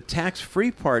 The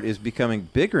tax-free part is becoming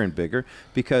bigger and bigger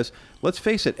because, let's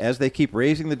face it, as they keep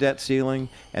raising the debt ceiling,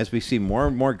 as we see more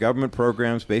and more government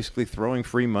programs basically throwing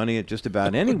free money at just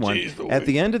about anyone, at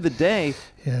the end of the day,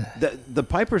 the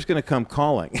piper's going to come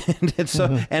calling. And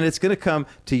it's going to come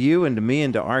to you and to me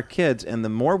and to our kids. And the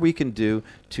more we can do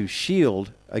to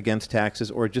shield against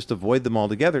taxes or just avoid them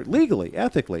altogether, legally,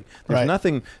 ethically, there's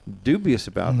nothing dubious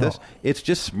about this. It's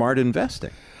just smart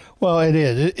investing. Well, it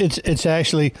is. It's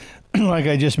actually like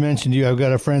I just mentioned to you, I've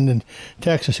got a friend in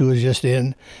Texas who was just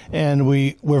in, and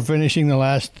we're finishing the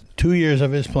last 2 years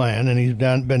of his plan, and he's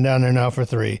been down there now for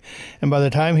 3. And by the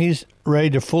time he's ready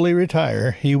to fully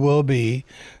retire, he will be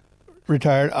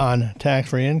retired on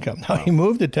tax-free income. Now, he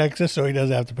moved to Texas, so he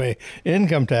doesn't have to pay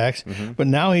income tax, but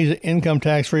now he's income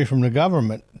tax-free from the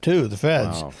government, too, the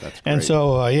feds. Wow, that's great. And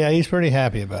so, he's pretty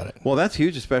happy about it. Well, that's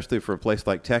huge, especially for a place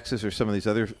like Texas or some of these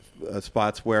other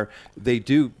spots where they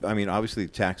do. I mean, obviously,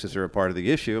 taxes are a part of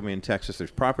the issue. I mean, in Texas,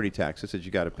 there's property taxes that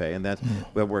you got to pay, and that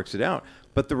works it out.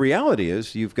 But the reality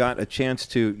is, you've got a chance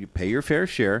to pay your fair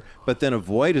share, but then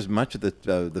avoid as much of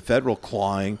the federal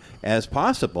clawing as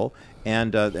possible,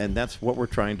 and that's what we're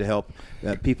trying to help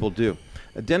people do.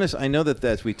 Dennis, I know that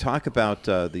as we talk about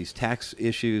these tax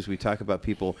issues, we talk about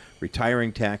people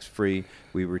retiring tax-free,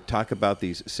 we talk about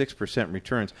these 6%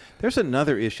 returns. There's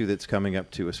another issue that's coming up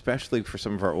too, especially for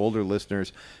some of our older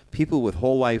listeners, people with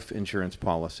whole life insurance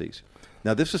policies.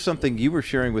 Now, this is something you were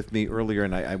sharing with me earlier,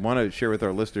 and I want to share with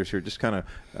our listeners here, just kind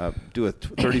of do a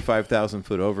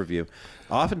 35,000-foot overview.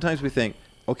 Oftentimes we think,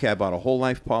 okay, I bought a whole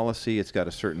life policy, it's got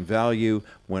a certain value.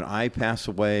 When I pass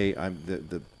away,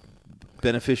 the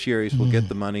beneficiaries will get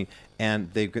the money,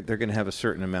 and they're going to have a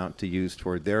certain amount to use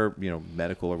toward their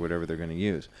medical or whatever they're going to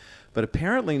use. But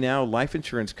apparently now life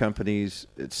insurance companies,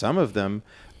 some of them,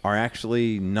 are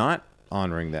actually not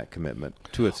honoring that commitment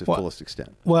to its fullest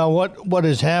extent. Well, what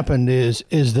has happened is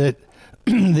that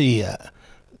the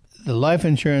life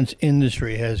insurance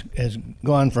industry has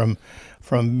gone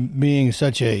from being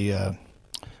such a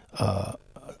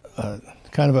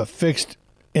kind of a fixed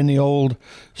in the old,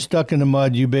 stuck in the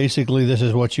mud. You basically, this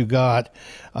is what you got.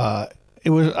 It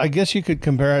was, I guess you could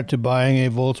compare it to buying a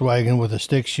Volkswagen with a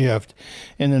stick shift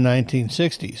in the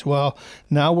 1960s. Well,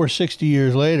 now we're 60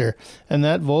 years later, and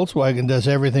that Volkswagen does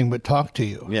everything but talk to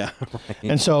you. Yeah. Right.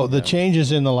 And so the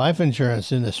changes in the life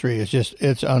insurance industry is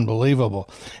it's unbelievable.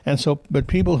 And so, but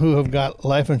people who have got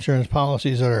life insurance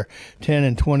policies that are 10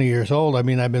 and 20 years old, I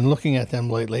mean, I've been looking at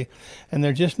them lately, and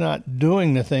they're just not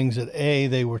doing the things that A,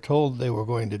 they were told they were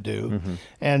going to do,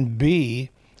 and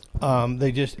B,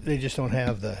 they just don't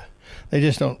have the... They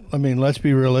just don't. I mean, let's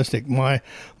be realistic. My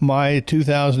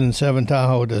 2007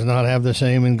 Tahoe does not have the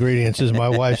same ingredients as my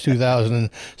wife's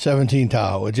 2017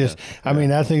 Tahoe. It just, I mean,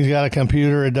 that thing's got a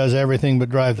computer. It does everything but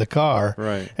drive the car.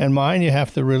 Right. And mine, you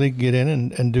have to really get in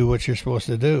and do what you're supposed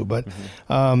to do. But,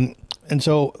 and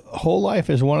so whole life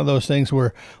is one of those things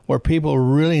where people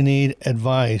really need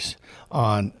advice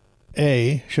on,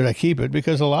 A, should I keep it?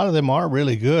 Because a lot of them are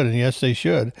really good, and yes, they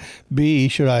should. B,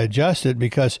 should I adjust it?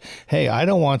 Because, hey, I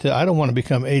don't want to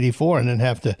become 84 and then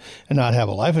have to and not have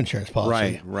a life insurance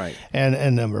policy. Right.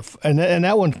 And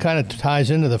that one kind of ties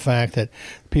into the fact that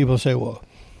people say, well,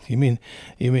 you mean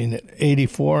that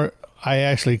 84? I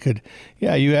actually could,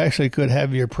 you actually could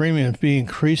have your premiums be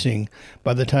increasing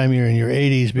by the time you're in your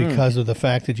 80s because of the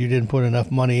fact that you didn't put enough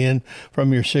money in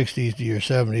from your 60s to your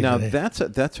 70s. Now,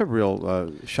 that's a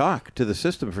real shock to the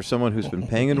system for someone who's been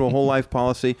paying into a whole life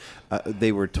policy.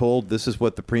 They were told this is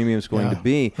what the premium is going to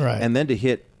be, right. And then to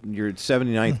hit your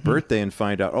 79th birthday and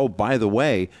find out, oh, by the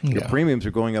way, your premiums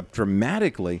are going up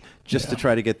dramatically just to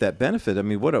try to get that benefit. I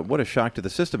mean, what a shock to the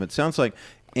system. It sounds like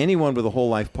anyone with a whole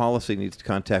life policy needs to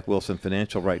contact Wilson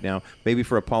Financial right now, maybe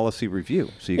for a policy review.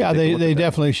 So they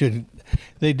definitely should.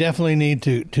 They definitely need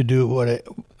to do what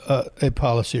a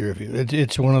policy review.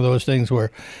 It's one of those things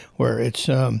where it's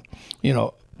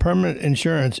permanent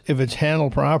insurance, if it's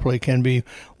handled properly, can be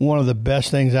one of the best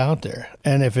things out there.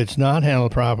 And if it's not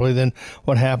handled properly, then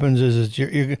what happens is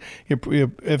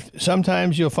if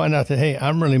sometimes you'll find out that, hey,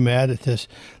 I'm really mad at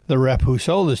the rep who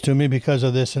sold this to me because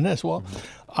of this and this. Well,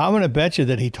 I'm going to bet you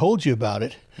that he told you about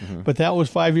it, but that was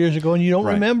 5 years ago and you don't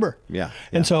remember. Yeah.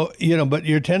 And so, but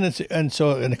your tendency, and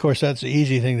of course, that's the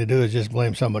easy thing to do is just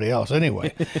blame somebody else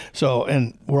anyway. So,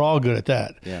 and we're all good at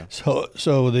that. Yeah.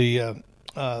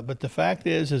 But the fact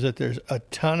is that there's a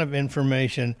ton of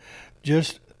information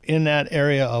just in that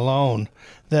area alone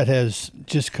that has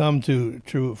just come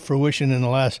to fruition in the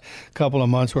last couple of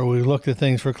months, where we looked at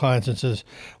things for clients and says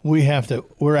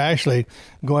we're actually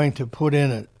going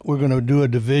to we're going to do a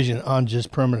division on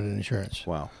just permanent insurance.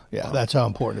 Wow. Yeah, that's how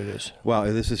important it is. Wow,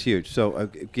 this is huge. So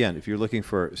again, if you're looking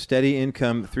for steady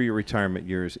income through your retirement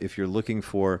years, if you're looking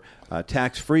for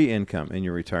tax-free income in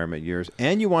your retirement years,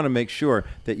 and you want to make sure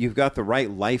that you've got the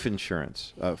right life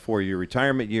insurance for your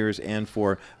retirement years and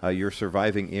for your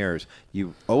surviving heirs,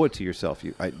 you owe it to yourself.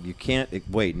 You can't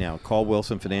wait now. Call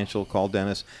Wilson Financial. Call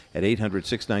Dennis at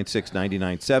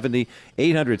 800-696-9970,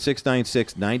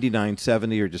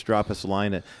 800-696-9970, or just drop us a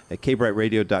line at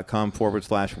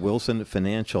kbrightradio.com/Wilson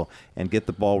Financial and get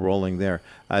the ball rolling there.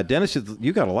 Dennis,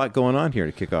 you got a lot going on here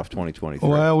to kick off 2023.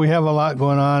 Well, we have a lot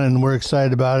going on, and we're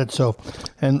excited about it. So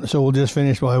we'll just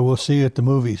finish by we'll see you at the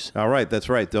movies. All right, that's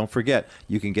right. Don't forget,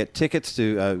 you can get tickets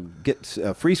to get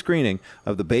a free screening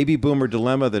of The Baby Boomer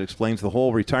Dilemma that explains the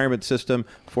whole retirement system,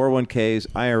 401ks,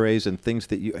 IRAs, and things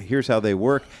that here's how they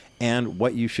work and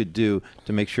what you should do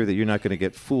to make sure that you're not going to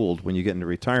get fooled when you get into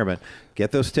retirement.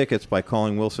 Get those tickets by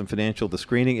calling Wilson Financial. The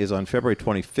screening is on February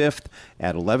 25th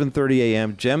at 11:30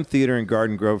 a.m. Gem Theater in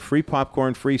Garden Grove. Free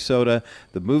popcorn, free soda.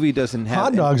 The movie doesn't have...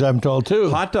 Hot dogs, I'm told, too.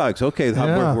 Hot dogs. Okay,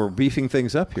 Yeah. we're beefing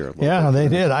things up here a little Yeah, bit. they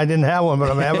did. I didn't have one, but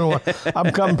I'm having one.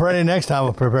 I'm coming pretty next time.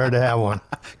 I'm prepared to have one.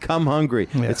 Come hungry.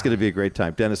 Yeah. It's going to be a great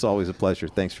time. Dennis, always a pleasure.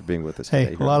 Thanks for being with us Hey,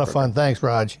 today. a lot of fun. Thanks,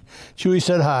 Raj. Chewy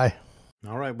said hi.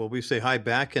 All right. Well, we say hi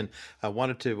back, and I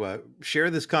wanted to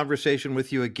share this conversation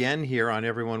with you again here on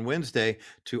Everyone Wednesday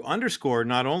to underscore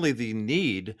not only the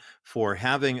need for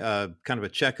having a kind of a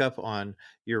checkup on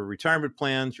your retirement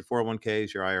plans, your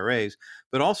 401ks, your IRAs,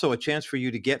 but also a chance for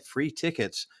you to get free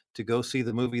tickets to go see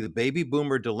the movie The Baby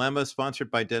Boomer Dilemma, sponsored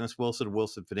by Dennis Wilson,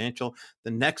 Wilson Financial.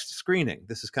 The next screening,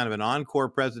 this is kind of an encore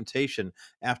presentation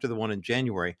after the one in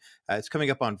January. It's coming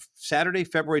up on Saturday,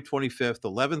 February 25th,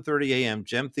 11:30 a.m.,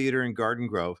 Gem Theater in Garden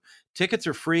Grove. Tickets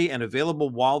are free and available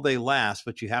while they last,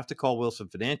 but you have to call Wilson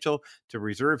Financial to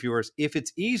reserve yours. If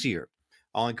it's easier,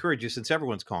 I'll encourage you, since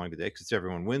everyone's calling today, because it's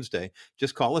Everyone Wednesday,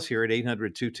 just call us here at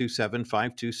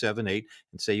 800-227-5278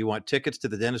 and say you want tickets to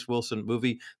the Dennis Wilson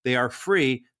movie. They are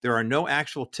free. There are no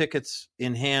actual tickets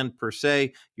in hand per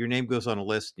se. Your name goes on a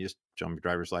list. You just show them your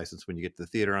driver's license when you get to the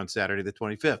theater on Saturday the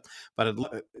 25th.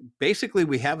 But basically,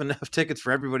 we have enough tickets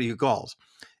for everybody who calls.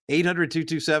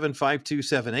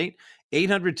 800-227-5278,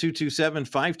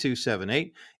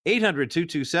 800-227-5278,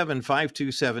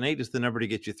 800-227-5278 is the number to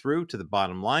get you through to the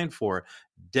bottom line for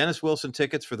Dennis Wilson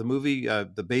tickets for the movie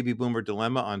The Baby Boomer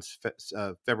Dilemma on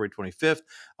February 25th.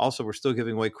 Also, we're still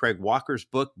giving away Craig Walker's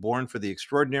book, Born for the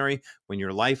Extraordinary, When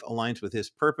Your Life Aligns with His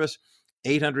Purpose.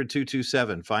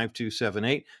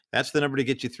 800-227-5278. That's the number to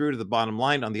get you through to the bottom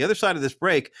line. On the other side of this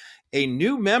break, a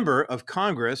new member of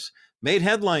Congress made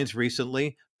headlines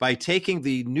recently by taking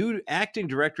the new acting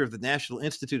director of the National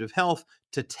Institute of Health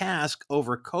to task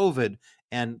over COVID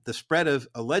and the spread of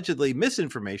allegedly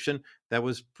misinformation that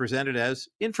was presented as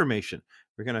information.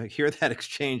 We're going to hear that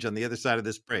exchange on the other side of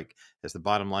this break as the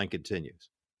bottom line continues.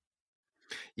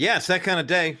 Yeah, it's that kind of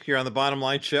day here on the Bottom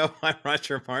Line Show. I'm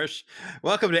Roger Marsh.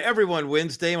 Welcome to Everyone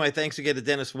Wednesday. My thanks again to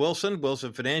Dennis Wilson,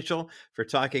 Wilson Financial, for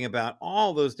talking about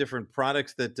all those different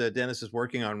products that Dennis is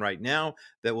working on right now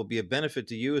that will be a benefit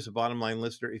to you as a Bottom Line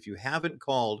listener. If you haven't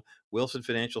called Wilson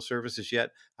Financial Services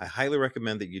yet, I highly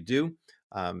recommend that you do.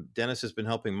 Dennis has been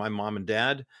helping my mom and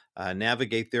dad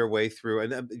navigate their way through.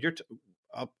 And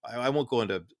I won't go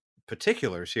into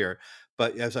particulars here,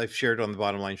 but as I've shared on the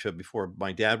Bottom Line Show before,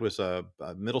 my dad was a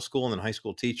middle school and then high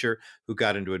school teacher who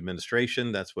got into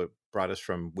administration. That's what brought us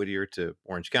from Whittier to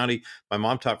Orange County. My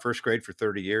mom taught first grade for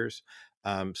 30 years.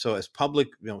 So as public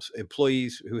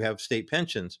employees who have state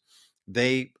pensions,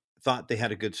 they thought they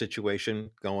had a good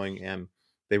situation going, and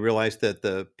they realized that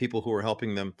the people who were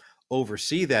helping them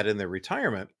oversee that in their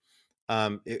retirement,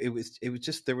 it was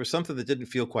just, there was something that didn't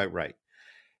feel quite right.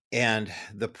 And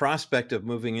the prospect of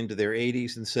moving into their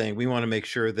 80s and saying, we want to make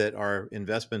sure that our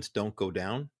investments don't go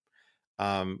down,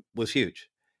 was huge.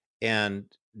 And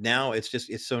now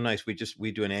it's so nice. We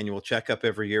do an annual checkup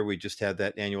every year. We just had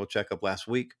that annual checkup last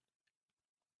week.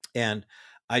 And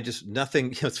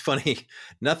nothing, it's funny,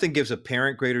 nothing gives a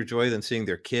parent greater joy than seeing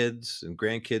their kids and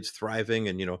grandkids thriving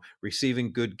and,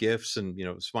 receiving good gifts and,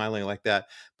 smiling like that.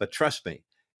 But trust me,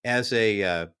 as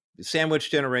a sandwich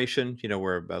generation,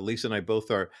 where Lisa and I both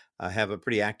have a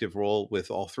pretty active role with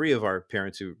all three of our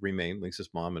parents who remain, Lisa's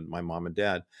mom and my mom and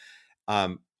dad.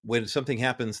 When something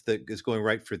happens that is going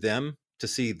right for them, to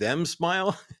see them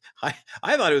smile, I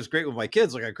thought it was great with my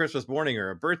kids, like on Christmas morning or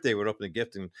a birthday would open a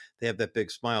gift and they have that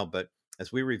big smile. But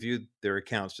as we reviewed their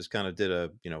accounts, just kind of did a,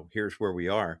 here's where we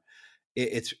are.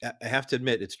 I have to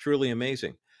admit, it's truly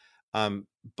amazing.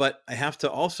 But I have to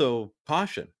also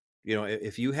caution,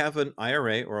 if you have an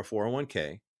IRA or a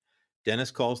 401k,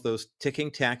 Dennis calls those ticking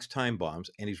tax time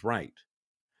bombs, and he's right.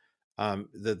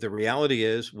 The reality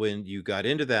is, when you got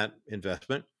into that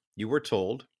investment, you were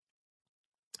told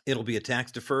it'll be a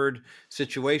tax deferred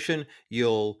situation.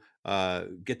 You'll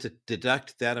get to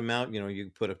deduct that amount. You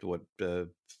put up to what, $5,000,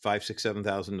 $6,000,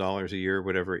 $7,000 a year,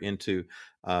 whatever, into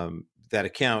that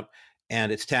account.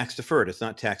 and it's tax deferred. It's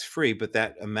not tax free, but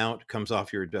that amount comes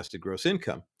off your adjusted gross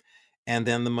income. And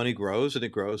then the money grows and it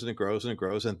grows and it grows and it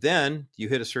grows. And then you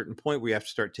hit a certain point where you have to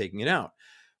start taking it out.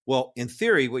 Well, in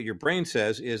theory, what your brain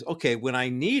says is, okay, when I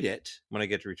need it, when I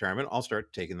get to retirement, I'll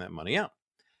start taking that money out.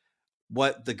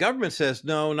 What the government says,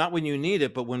 no, not when you need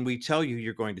it, but when we tell you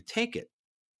you're going to take it.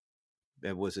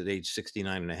 That was at age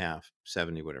 69 and a half,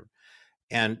 70, whatever.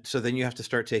 And so then you have to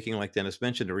start taking, like Dennis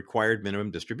mentioned, a required minimum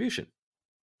distribution.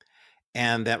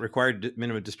 And that required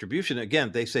minimum distribution,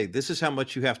 again, they say, this is how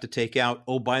much you have to take out.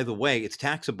 Oh, by the way, it's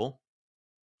taxable.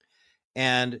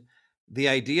 And the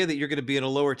idea that you're going to be in a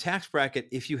lower tax bracket,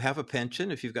 if you have a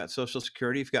pension, if you've got Social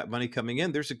Security, if you've got money coming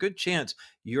in, there's a good chance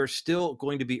you're still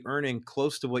going to be earning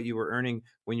close to what you were earning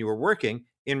when you were working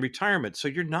in retirement. So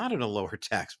you're not in a lower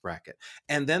tax bracket.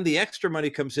 And then the extra money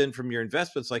comes in from your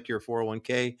investments like your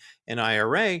 401k and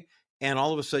IRA, and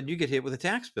all of a sudden you get hit with a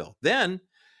tax bill. Then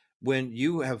when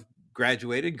you have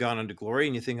graduated, gone on to glory,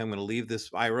 and you think, I'm going to leave this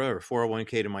IRA or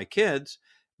 401k to my kids,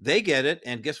 they get it.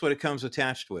 And guess what it comes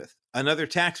attached with? Another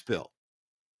tax bill.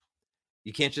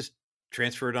 You can't just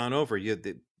transfer it on over.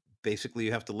 Basically,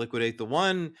 you have to liquidate the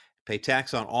one, pay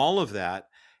tax on all of that.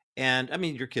 And I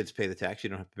mean, your kids pay the tax. You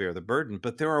don't have to bear the burden.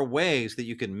 But there are ways that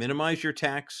you can minimize your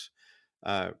tax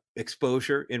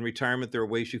exposure in retirement. There are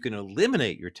ways you can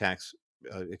eliminate your tax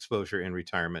exposure in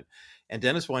retirement. And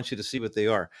Dennis wants you to see what they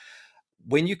are.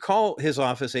 When you call his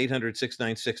office,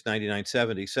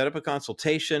 800-696-9970, set up a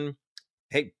consultation.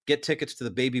 Hey, get tickets to the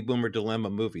Baby Boomer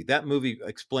Dilemma movie. That movie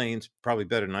explains, probably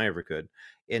better than I ever could,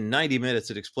 in 90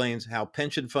 minutes, it explains how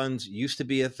pension funds used to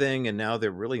be a thing, and now they're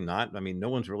really not. I mean, no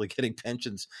one's really getting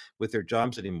pensions with their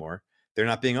jobs anymore. They're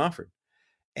not being offered.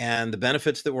 And the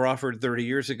benefits that were offered 30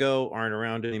 years ago aren't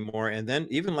around anymore. And then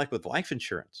even like with life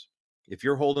insurance, if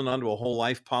you're holding on to a whole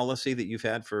life policy that you've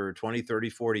had for 20, 30,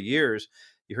 40 years,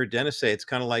 you heard Dennis say it's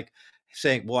kind of like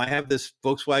saying, well, I have this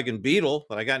Volkswagen Beetle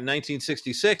that I got in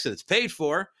 1966 and it's paid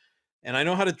for, and I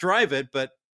know how to drive it,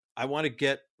 but I want to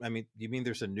get, I mean, you mean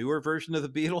there's a newer version of the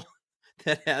Beetle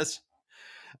that has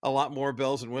a lot more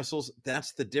bells and whistles?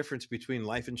 That's the difference between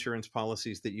life insurance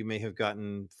policies that you may have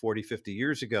gotten 40, 50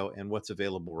 years ago and what's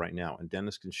available right now. And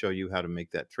Dennis can show you how to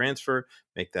make that transfer,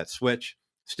 make that switch,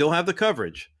 still have the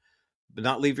coverage, but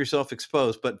not leave yourself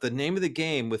exposed. But the name of the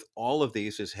game with all of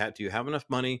these is, do you have enough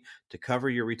money to cover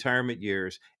your retirement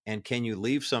years? And can you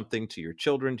leave something to your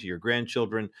children, to your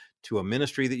grandchildren, to a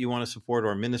ministry that you want to support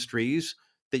or ministries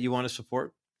that you want to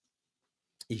support?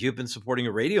 If you've been supporting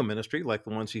a radio ministry like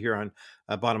the ones you hear on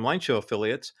Bottom Line Show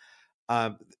affiliates,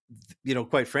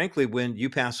 quite frankly, when you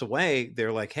pass away,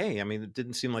 they're like, hey, I mean, it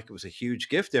didn't seem like it was a huge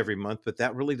gift every month, but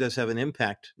that really does have an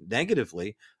impact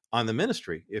negatively on the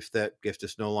ministry if that gift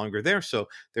is no longer there. So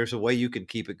there's a way you can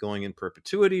keep it going in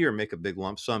perpetuity or make a big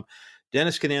lump sum.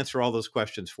 Dennis can answer all those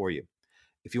questions for you.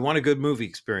 If you want a good movie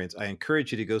experience, I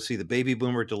encourage you to go see The Baby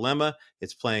Boomer Dilemma.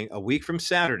 It's playing a week from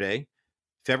Saturday,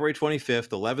 February 25th,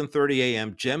 11:30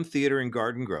 a.m., Gem Theater in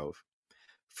Garden Grove.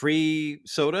 Free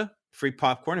soda, free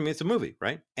popcorn. I mean, it's a movie,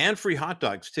 right? And free hot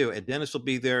dogs, too. And Dennis will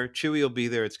be there. Chewy will be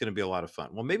there. It's going to be a lot of fun.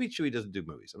 Well, maybe Chewy doesn't do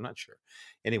movies. I'm not sure.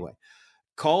 Anyway,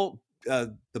 call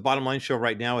the Bottom Line Show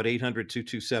right now at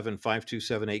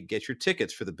 800-227-5278. Get your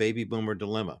tickets for The Baby Boomer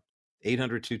Dilemma,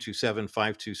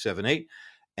 800-227-5278.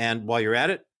 And while you're at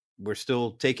it, we're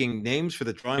still taking names for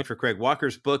the drawing for Craig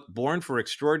Walker's book, Born for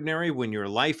Extraordinary, When Your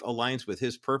Life Aligns with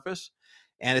His Purpose.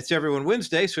 And it's Everyone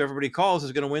Wednesday, so everybody calls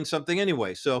is going to win something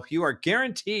anyway. So you are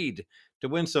guaranteed to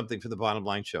win something for the Bottom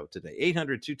Line Show today.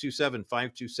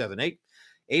 800-227-5278.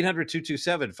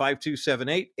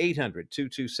 800-227-5278,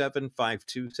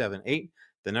 800-227-5278,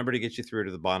 the number to get you through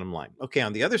to the bottom line. Okay,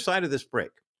 on the other side of this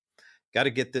break, got to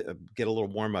get a little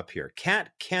warm up here. Kat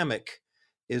Cammack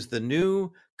is the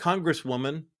new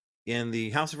congresswoman in the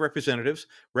House of Representatives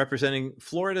representing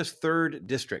Florida's 3rd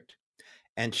District.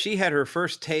 And she had her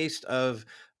first taste of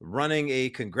running a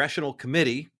congressional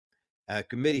committee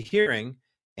hearing,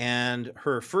 and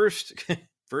her first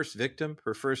victim,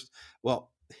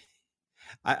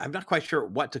 I'm not quite sure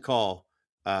what to call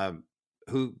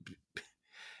who.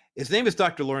 His name is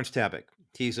Dr. Lawrence Tabak.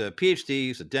 He's a PhD.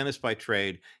 He's a dentist by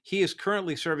trade. He is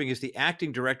currently serving as the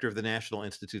acting director of the National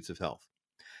Institutes of Health.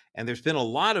 And there's been a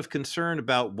lot of concern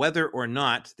about whether or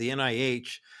not the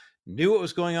NIH knew what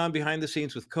was going on behind the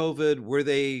scenes with COVID. Were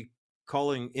they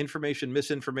calling information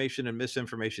misinformation and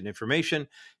misinformation information?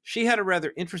 She had a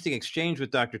rather interesting exchange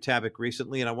with Dr. Tabak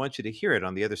recently, and I want you to hear it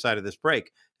on the other side of this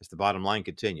break as the Bottom Line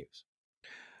continues.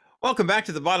 Welcome back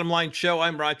to the Bottom Line Show.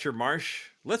 I'm Roger Marsh.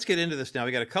 Let's get into this now.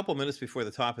 We got a couple minutes before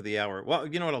the top of the hour. Well,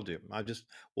 you know what I'll do?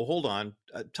 We'll hold on.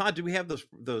 Todd, do we have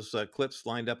those clips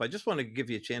lined up? I just want to give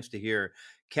you a chance to hear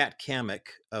Kat Cammack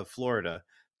of Florida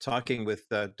talking with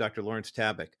Dr. Lawrence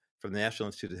Tabak from the National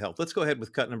Institute of Health. Let's go ahead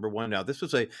with cut number one now. This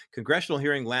was a congressional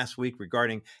hearing last week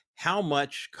regarding how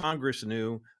much Congress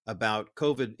knew about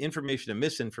COVID information and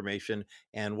misinformation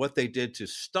and what they did to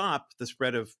stop the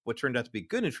spread of what turned out to be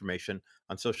good information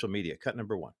on social media. Cut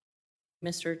number one.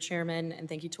 Mr. Chairman, and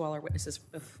thank you to all our witnesses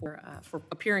for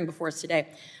appearing before us today.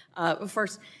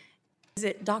 First, is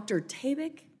it Dr.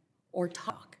 Tabak or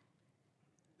Talk?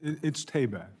 It's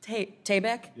Tabak.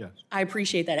 Tabak? Yes. I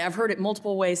appreciate that. I've heard it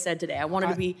multiple ways said today. I wanted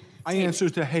to be I answer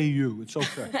to hey you. It's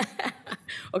okay.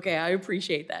 Okay, I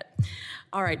appreciate that.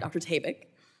 All right, Dr. Tabak,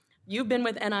 you've been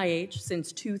with NIH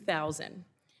since 2000.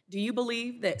 Do you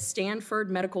believe that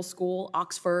Stanford Medical School,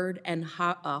 Oxford, and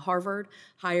Harvard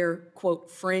hire,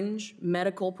 quote, fringe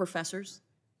medical professors?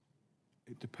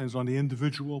 It depends on the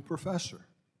individual professor.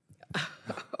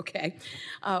 Okay.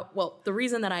 Well, the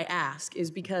reason that I ask is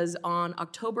because on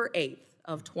October 8th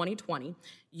of 2020,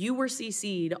 you were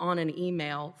CC'd on an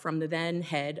email from the then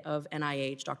head of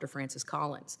NIH, Dr. Francis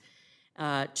Collins,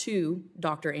 to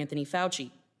Dr. Anthony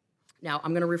Fauci. Now,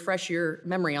 I'm going to refresh your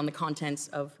memory on the contents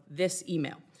of this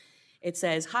email. It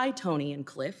says, "Hi, Tony and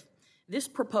Cliff. This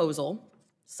proposal,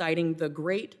 citing the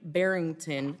Great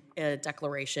Barrington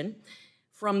Declaration,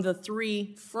 from the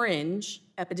 3 fringe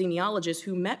epidemiologists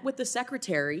who met with the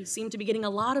secretary seemed to be getting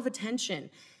a lot of attention,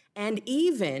 and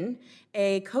even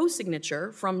a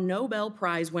co-signature from Nobel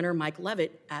Prize winner Mike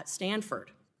Levitt at Stanford.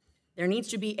 There needs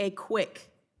to be a quick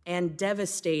and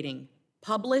devastating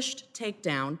published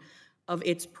takedown of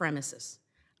its premises.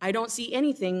 I don't see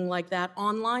anything like that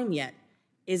online yet.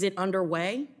 Is it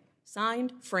underway?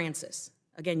 Signed, Francis."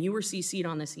 Again, you were CC'd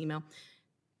on this email.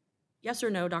 Yes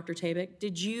or no, Dr. Tabak,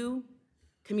 did you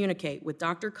communicate with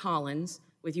Dr. Collins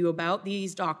with you about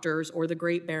these doctors or the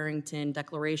Great Barrington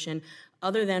Declaration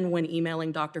other than when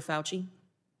emailing Dr. Fauci?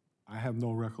 I have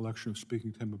no recollection of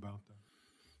speaking to him about that.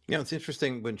 You know, it's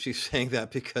interesting when she's saying that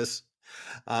because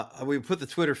we put the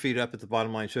Twitter feed up at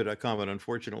thebottomlineshow.com, and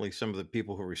unfortunately some of the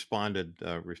people who responded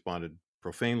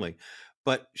profanely.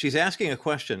 But she's asking a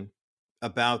question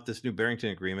about this new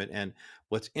Barrington Agreement, and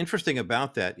what's interesting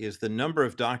about that is the number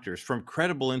of doctors from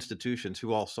credible institutions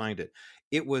who all signed it.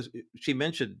 She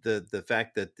mentioned the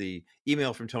fact that the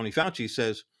email from Tony Fauci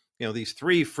says, you know, these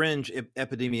 3 fringe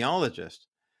epidemiologists,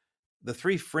 the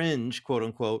 3 fringe, quote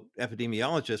unquote,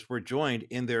 epidemiologists were joined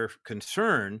in their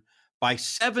concern by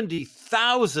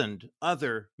 70,000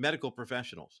 other medical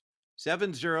professionals.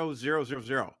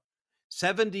 70,000.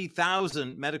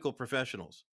 70,000 medical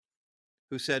professionals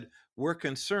who said, we're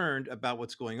concerned about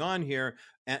what's going on here.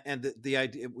 And the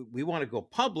idea, we want to go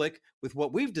public with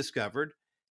what we've discovered,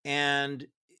 and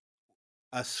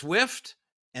a swift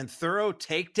and thorough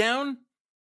takedown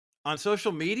on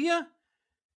social media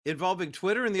involving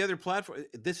Twitter and the other platforms.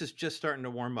 This is just starting to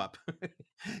warm up.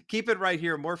 Keep it right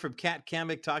here. More from Kat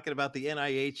Cammack talking about the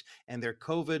NIH and their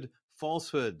COVID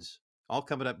falsehoods. All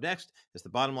coming up next as the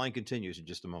bottom line continues in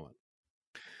just a moment.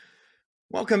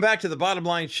 Welcome back to the Bottom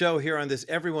Line Show here on this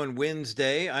Everyone Wins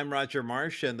Day. I'm Roger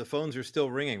Marsh, and the phones are still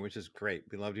ringing, which is great.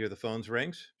 We love to hear the phones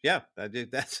rings. Yeah,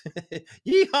 that's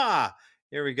yeehaw.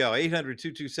 Here we go.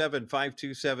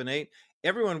 800-227-5278.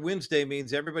 Everyone Wins Day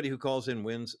means everybody who calls in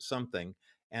wins something.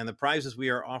 And the prizes we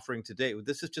are offering today,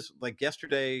 this is just like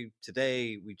yesterday,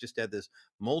 today, we just had this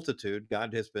multitude.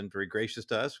 God has been very gracious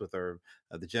to us with the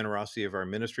generosity of our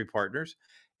ministry partners.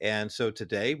 And so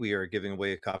today we are giving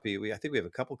away a copy. I think we have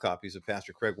a couple copies of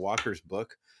Pastor Craig Walker's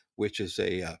book, which is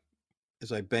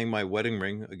as I bang my wedding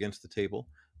ring against the table.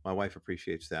 My wife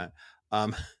appreciates that.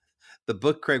 The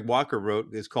book Craig Walker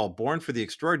wrote is called Born for the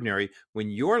Extraordinary: When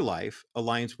Your Life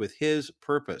Aligns with His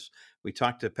Purpose. We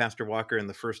talked to Pastor Walker in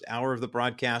the first hour of the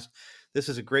broadcast. This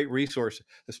is a great resource,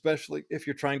 especially if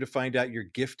you're trying to find out your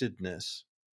giftedness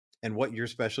and what your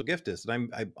special gift is.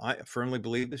 And I firmly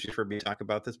believe this. You've heard me talk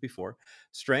about this before.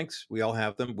 Strengths, we all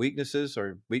have them. Weaknesses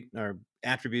are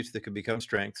attributes that can become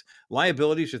strengths.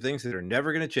 Liabilities are things that are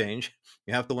never going to change.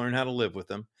 You have to learn how to live with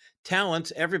them.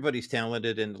 Talents, everybody's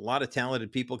talented, and a lot of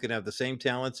talented people can have the same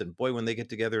talents. And boy, when they get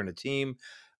together in a team,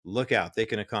 look out, they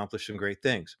can accomplish some great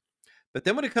things. But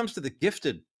then when it comes to the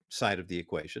gifted side of the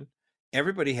equation,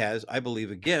 everybody has, I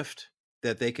believe, a gift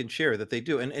that they can share, that they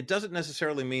do. And it doesn't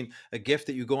necessarily mean a gift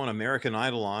that you go on American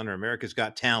Idol on, or America's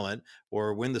Got Talent,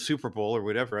 or win the Super Bowl or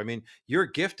whatever. I mean,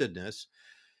 your giftedness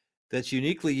that's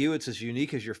uniquely you, it's as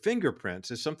unique as your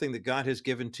fingerprints, is something that God has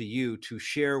given to you to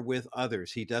share with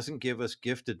others. He doesn't give us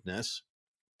giftedness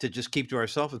to just keep to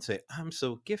ourselves and say, I'm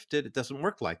so gifted. It doesn't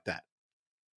work like that.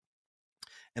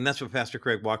 And that's what Pastor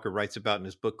Craig Walker writes about in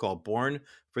his book called Born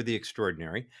for the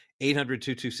Extraordinary,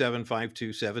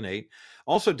 800-227-5278.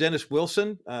 Also, Dennis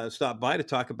Wilson stopped by to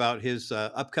talk about his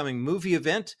upcoming movie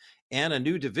event and a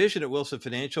new division at Wilson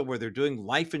Financial where they're doing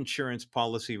life insurance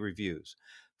policy reviews.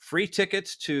 Free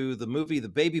tickets to the movie The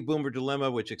Baby Boomer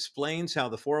Dilemma, which explains how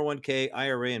the 401k,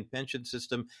 IRA, and pension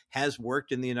system has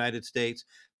worked in the United States.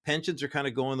 Pensions are kind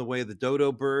of going the way of the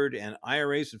dodo bird, and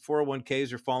IRAs and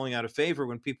 401ks are falling out of favor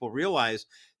when people realize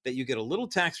that you get a little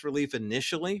tax relief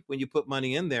initially when you put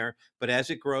money in there, but as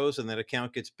it grows and that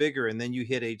account gets bigger and then you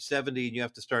hit age 70 and you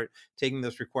have to start taking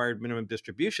those required minimum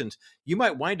distributions, you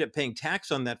might wind up paying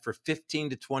tax on that for 15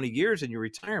 to 20 years in your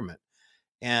retirement.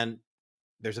 And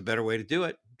there's a better way to do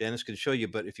it. Dennis can show you,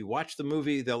 but if you watch the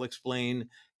movie, they'll explain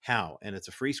how. And it's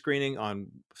a free screening on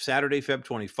Saturday, Feb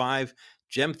 25,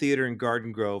 Gem Theater in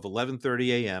Garden Grove,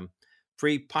 11:30 a.m.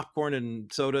 Free popcorn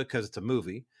and soda because it's a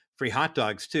movie. Free hot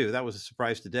dogs, too. That was a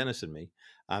surprise to Dennis and me.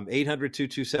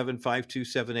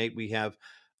 800-227-5278. We have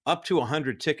up to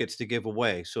 100 tickets to give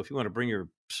away. So if you want to bring your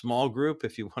small group,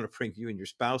 if you want to bring you and your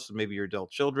spouse and maybe your adult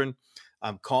children,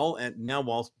 call and now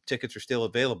while tickets are still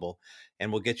available,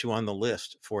 and we'll get you on the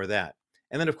list for that.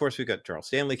 And then, of course, we've got Charles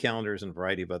Stanley calendars and a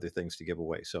variety of other things to give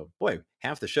away. So, boy,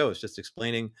 half the show is just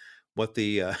explaining what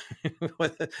the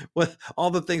what all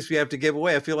the things we have to give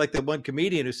away. I feel like the one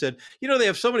comedian who said, they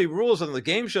have so many rules on the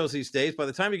game shows these days. By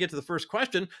the time you get to the first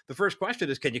question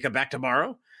is, can you come back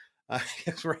tomorrow? I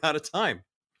guess we're out of time.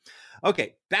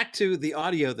 Okay, back to the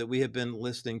audio that we have been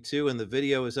listening to, and the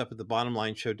video is up at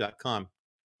thebottomlineshow.com.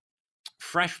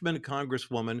 Freshman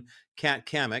Congresswoman Kat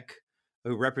Cammack,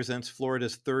 who represents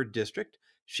Florida's 3rd District.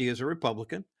 She is a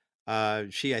Republican.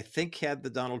 She, I think, had the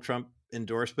Donald Trump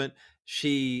endorsement.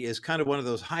 She is kind of one of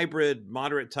those hybrid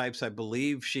moderate types. I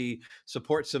believe she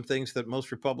supports some things that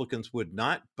most Republicans would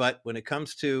not. But when it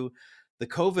comes to the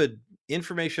COVID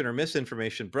information or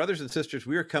misinformation, brothers and sisters,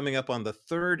 we are coming up on the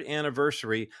 3rd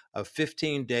anniversary of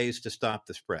 15 days to stop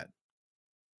the spread.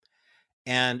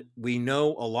 And we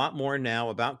know a lot more now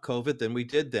about COVID than we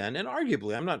did then. And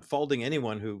arguably, I'm not faulting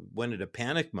anyone who went into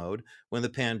panic mode when the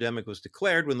pandemic was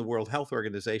declared, when the World Health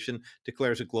Organization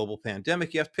declares a global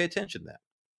pandemic. You have to pay attention to that.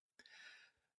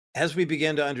 As we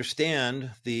began to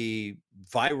understand the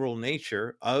viral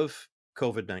nature of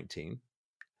COVID-19,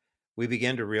 we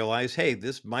began to realize, hey,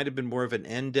 this might have been more of an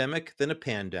endemic than a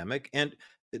pandemic. And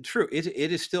true, it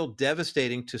is still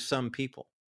devastating to some people.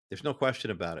 There's no question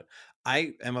about it.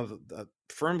 I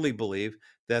firmly believe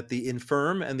that the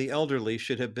infirm and the elderly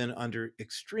should have been under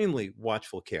extremely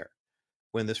watchful care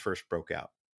when this first broke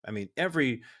out. I mean,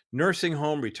 every nursing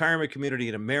home, retirement community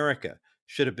in America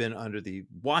should have been under the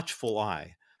watchful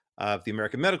eye of the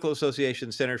American Medical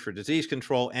Association, Centers for Disease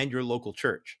Control, and your local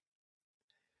church.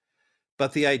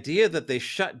 But the idea that they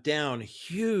shut down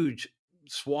huge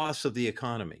swaths of the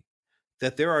economy,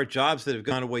 that there are jobs that have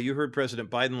gone away. You heard President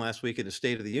Biden last week in his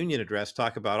State of the Union address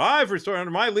talk about, I've restored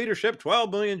under my leadership 12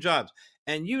 million jobs.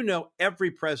 And every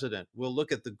president will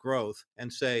look at the growth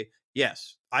and say,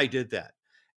 yes, I did that.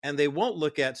 And they won't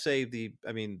look at, say, the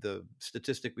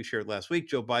statistic we shared last week,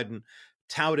 Joe Biden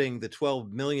touting the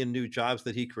 12 million new jobs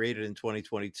that he created in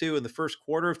 2022. In the first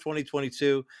quarter of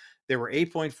 2022, there were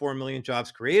 8.4 million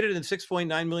jobs created and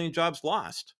 6.9 million jobs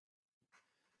lost.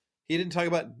 He didn't talk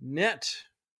about net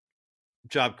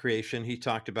job creation. He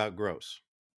talked about gross.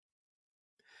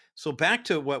 So back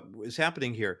to what is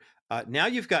happening here. Now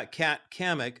you've got Kat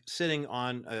Cammack sitting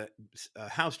on a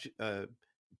House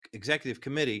executive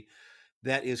committee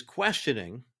that is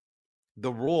questioning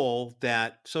the role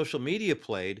that social media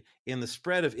played in the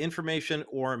spread of information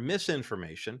or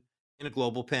misinformation in a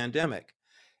global pandemic.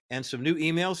 And some new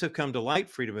emails have come to light,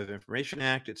 Freedom of Information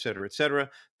Act, et cetera, et cetera.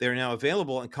 They're now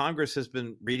available, and Congress has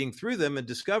been reading through them and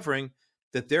discovering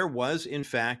that there was, in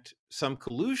fact, some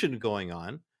collusion going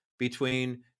on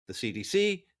between the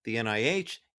CDC, the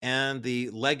NIH, and the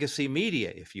legacy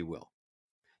media, if you will.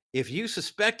 If you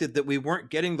suspected that we weren't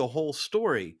getting the whole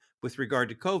story with regard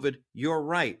to COVID, you're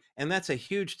right. And that's a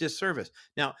huge disservice.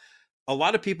 Now, a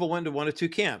lot of people went to one of two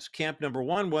camps. Camp number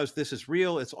one was, this is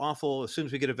real, it's awful. As soon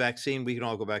as we get a vaccine, we can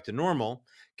all go back to normal.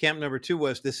 Camp number two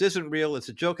was, this isn't real, it's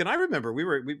a joke. And I remember we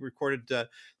recorded the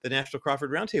National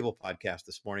Crawford Roundtable podcast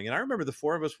this morning. And I remember the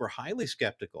four of us were highly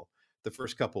skeptical the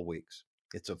first couple of weeks.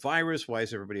 It's a virus. Why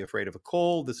is everybody afraid of a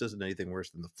cold? This isn't anything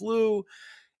worse than the flu.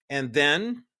 And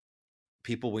then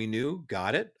people we knew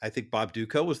got it. I think Bob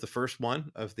Duco was the first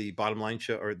one of the Bottom Line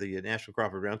Show or the National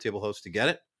Crawford Roundtable hosts to get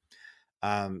it.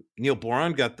 Neil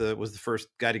Boron was the first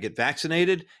guy to get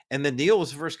vaccinated, and then Neil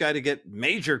was the first guy to get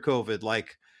major COVID.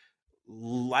 Like,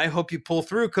 I hope you pull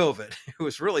through COVID. It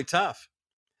was really tough.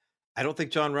 I don't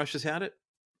think John Rush has had it.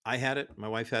 I had it. My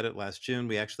wife had it last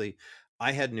June.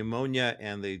 I had pneumonia,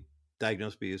 and they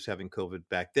diagnosed me as having COVID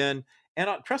back then. And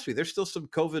trust me, there's still some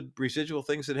COVID residual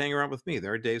things that hang around with me.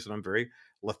 There are days when I'm very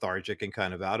lethargic and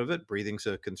kind of out of it. Breathing's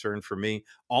a concern for me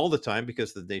all the time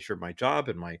because of the nature of my job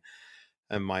and my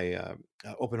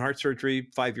open heart surgery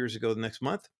 5 years ago next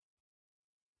month.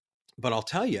 But I'll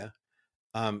tell you,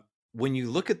 when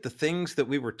you look at the things that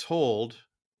we were told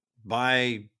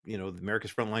by,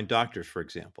 America's Frontline Doctors, for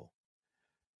example,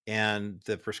 and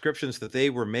the prescriptions that they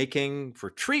were making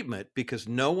for treatment, because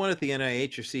no one at the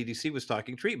NIH or CDC was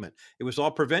talking treatment. It was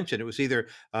all prevention. It was either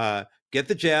get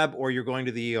the jab or you're going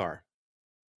to the ER.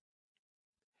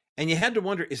 And you had to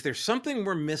wonder, is there something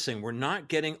we're missing? We're not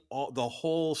getting the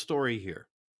whole story here.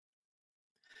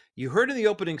 You heard in the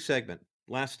opening segment,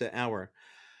 last hour,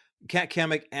 Kat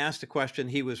Cammack asked a question.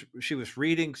 She was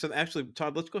reading. So actually,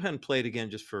 Todd, let's go ahead and play it again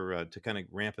just for to kind of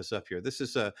ramp us up here. This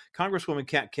is Congresswoman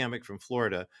Kat Cammack from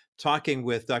Florida talking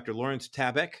with Dr. Lawrence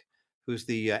Tabak, who's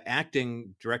the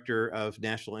acting director of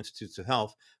National Institutes of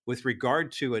Health, with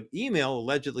regard to an email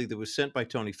allegedly that was sent by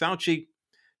Tony Fauci.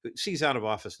 He's out of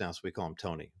office now, so we call him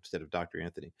Tony instead of Dr.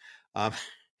 Anthony.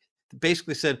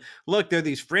 Basically said, look, they're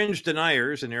these fringe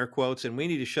deniers, in air quotes, and we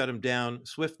need to shut them down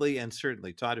swiftly and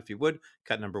certainly. Todd, if you would,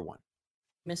 cut number 1.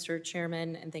 Mr.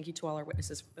 Chairman, and thank you to all our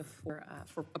witnesses for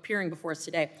appearing before us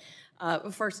today.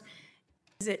 First,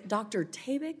 is it Dr.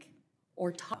 Tabak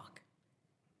or Talk?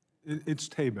 It's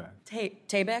Tabak.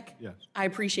 Tabak? Yes. I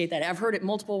appreciate that. I've heard it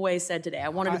multiple ways said today. I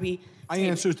wanted to be I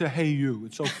answer to hey you.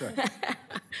 It's okay.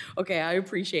 Okay, I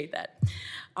appreciate that.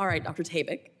 All right, Dr.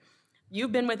 Tabak.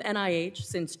 You've been with NIH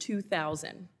since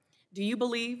 2000. Do you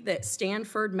believe that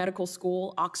Stanford Medical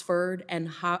School, Oxford, and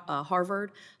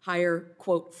Harvard hire,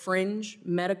 quote, fringe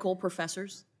medical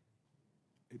professors?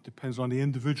 It depends on the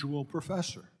individual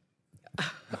professor.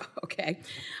 Okay.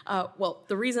 Well,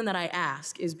 the reason that I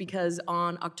ask is because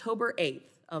on October 8th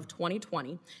of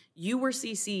 2020, you were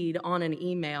CC'd on an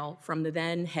email from the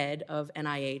then head of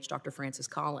NIH, Dr. Francis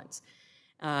Collins,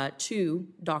 to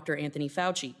Dr. Anthony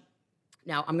Fauci.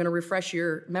 Now, I'm going to refresh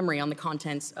your memory on the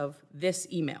contents of this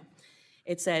email.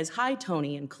 It says, hi,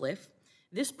 Tony and Cliff.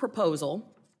 This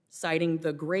proposal, citing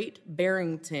the Great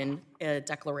Barrington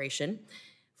Declaration,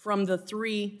 from the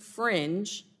 3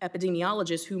 fringe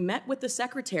epidemiologists who met with the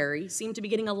secretary, seemed to be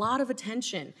getting a lot of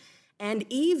attention, and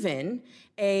even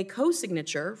a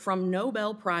co-signature from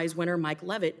Nobel Prize winner Mike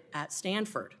Levitt at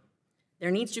Stanford. There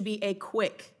needs to be a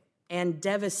quick and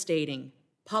devastating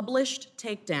published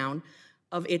takedown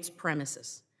of its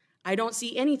premises. I don't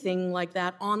see anything like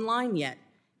that online yet.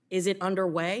 Is it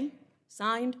underway?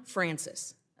 Signed,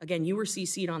 Francis. Again, you were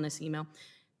CC'd on this email.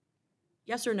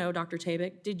 Yes or no, Dr.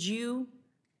 Tabak, did you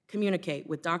communicate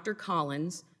with Dr.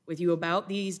 Collins with you about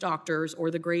these doctors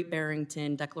or the Great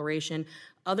Barrington Declaration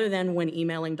other than when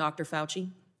emailing Dr. Fauci?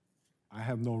 I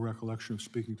have no recollection of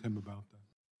speaking to him about that.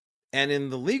 And in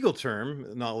the legal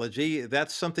terminology,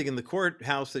 that's something in the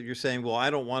courthouse that you're saying, well, I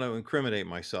don't want to incriminate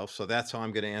myself, so that's how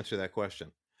I'm going to answer that question.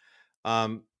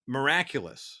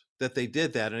 Miraculous that they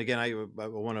did that. And again, I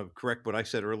want to correct what I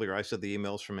said earlier. I said the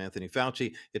emails from Anthony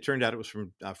Fauci. It turned out it was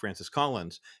from Francis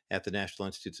Collins at the National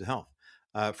Institutes of Health.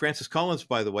 Francis Collins,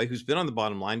 by the way, who's been on the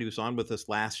Bottom Line, he was on with us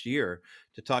last year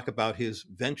to talk about his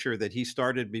venture that he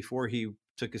started before he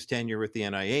took his tenure with the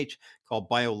NIH called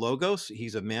BioLogos.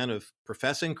 He's a man of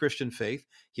professing Christian faith.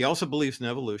 He also believes in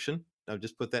evolution. I'll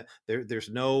just put that there's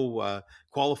no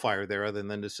qualifier there other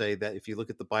than to say that if you look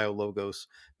at the BioLogos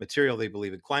material, they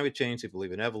believe in climate change, they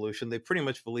believe in evolution. They pretty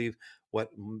much believe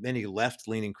what many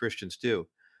left-leaning Christians do.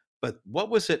 But what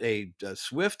was it, a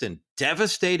swift and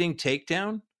devastating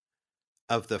takedown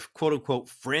of the quote-unquote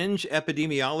fringe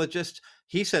epidemiologists?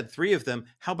 He said 3 of them.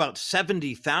 How about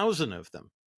 70,000 of them?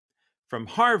 From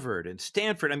Harvard and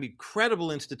Stanford, I mean,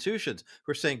 credible institutions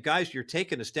who are saying, guys, you're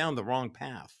taking us down the wrong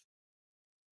path.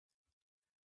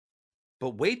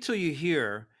 But wait till you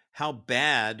hear how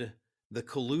bad the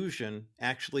collusion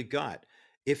actually got.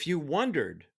 If you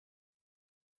wondered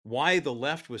why the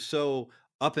left was so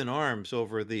up in arms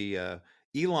over the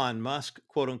Elon Musk,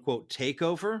 quote unquote,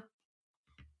 takeover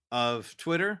of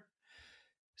Twitter,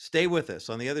 stay with us.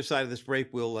 On the other side of this break,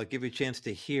 we'll give you a chance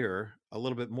to hear a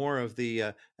little bit more of the,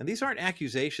 and these aren't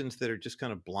accusations that are just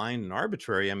kind of blind and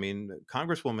arbitrary. I mean,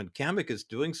 Congresswoman Cammack is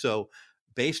doing so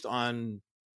based on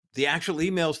the actual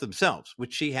emails themselves,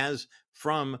 which she has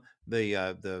from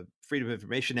the Freedom of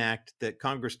Information Act that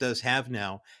Congress does have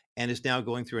now, and is now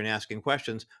going through and asking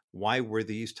questions. Why were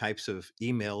these types of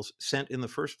emails sent in the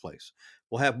first place?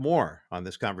 We'll have more on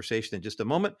this conversation in just a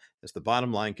moment as the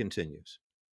Bottom Line continues.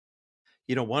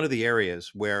 You know, one of the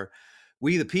areas where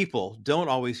we, the people, don't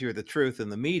always hear the truth in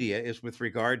the media is with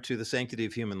regard to the sanctity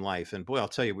of human life. And boy, I'll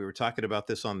tell you, we were talking about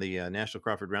this on the National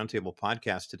Crawford Roundtable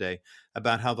podcast today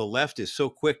about how the left is so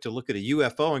quick to look at a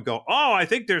UFO and go, oh, I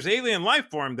think there's alien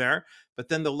life form there. But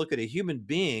then they'll look at a human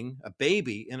being, a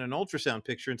baby, in an ultrasound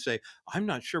picture and say, I'm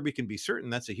not sure we can be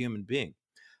certain that's a human being.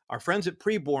 Our friends at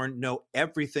Preborn know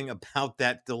everything about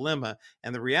that dilemma.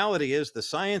 And the reality is the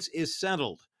science is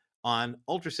settled on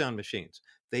ultrasound machines.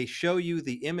 They show you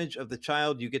the image of the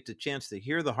child. You get the chance to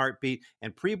hear the heartbeat.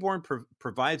 And Preborn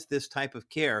provides this type of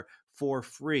care for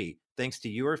free, thanks to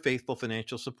your faithful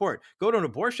financial support. Go to an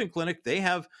abortion clinic. They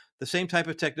have the same type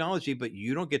of technology, but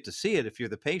you don't get to see it if you're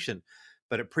the patient.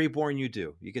 But at Preborn, you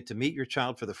do. You get to meet your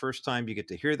child for the first time. You get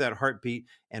to hear that heartbeat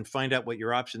and find out what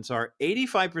your options are.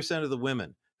 85% of the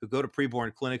women who go to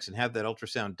Preborn clinics and have that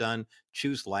ultrasound done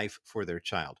choose life for their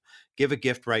child. Give a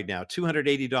gift right now.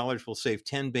 $280 will save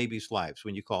 10 babies' lives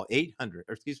when you call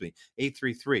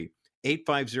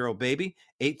 833-850-BABY,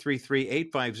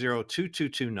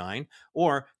 833-850-2229,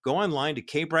 or go online to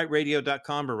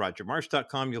kbrightradio.com or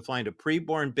rogermarsh.com. You'll find a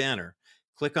Preborn banner.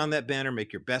 Click on that banner,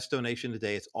 make your best donation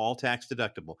today. It's all tax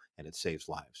deductible, and it saves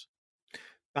lives.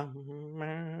 I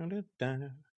don't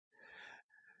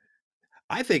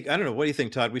know, what do you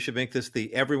think, Todd? We should make this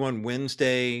the Everyone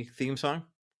Wednesday theme song?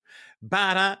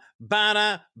 Bada,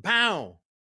 bada, bow.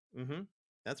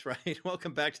 That's right.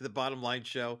 Welcome back to the Bottom Line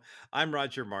Show. I'm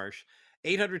Roger Marsh.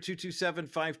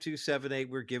 800-227-5278.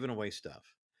 We're giving away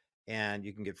stuff. And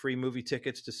you can get free movie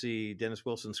tickets to see Dennis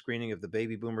Wilson's screening of the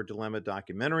Baby Boomer Dilemma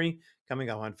documentary coming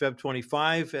up on Feb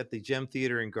 25 at the Gem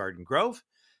Theater in Garden Grove.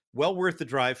 Well worth the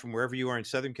drive from wherever you are in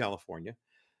Southern California.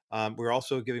 We're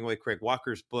also giving away Craig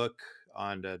Walker's book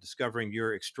on discovering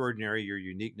your extraordinary, your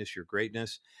uniqueness, your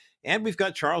greatness. And we've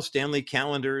got Charles Stanley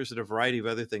calendars and a variety of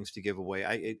other things to give away.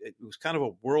 It was kind of a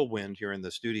whirlwind here in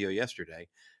the studio yesterday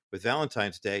with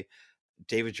Valentine's Day.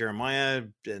 David Jeremiah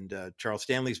and Charles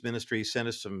Stanley's ministry sent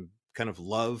us some kind of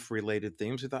love-related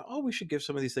themes. We thought, we should give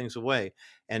some of these things away.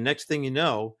 And next thing you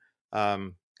know,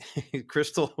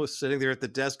 Crystal was sitting there at the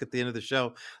desk at the end of the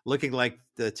show looking like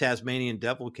the Tasmanian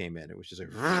devil came in. It was just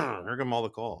like, here come all the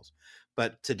calls.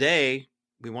 But today,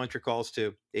 we want your calls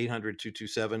to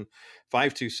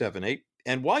 800-227-5278.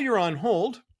 And while you're on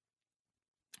hold,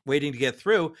 waiting to get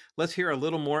through, let's hear a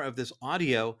little more of this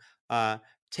audio.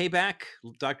 Tabak,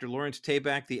 Dr. Lawrence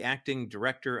Tabak, the acting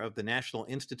director of the National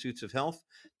Institutes of Health,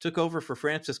 took over for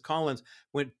Francis Collins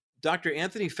when Dr.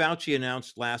 Anthony Fauci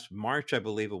announced last March, I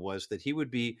believe it was, that he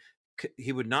would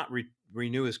not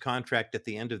renew his contract at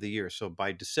the end of the year. So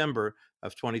by December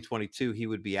of 2022, he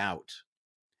would be out.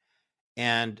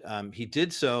 And he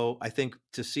did so, I think,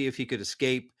 to see if he could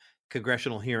escape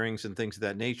congressional hearings and things of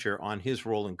that nature on his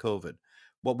role in COVID.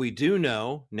 What we do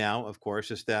know now, of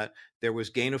course, is that there was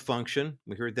gain of function.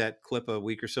 We heard that clip a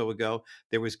week or so ago.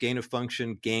 There was gain of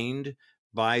function gained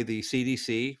by the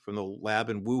CDC from the lab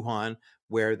in Wuhan,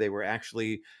 where they were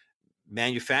actually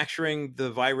manufacturing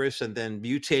the virus and then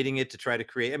mutating it to try to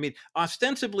create. I mean,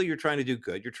 ostensibly, you're trying to do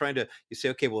good. You say,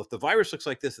 okay, well, if the virus looks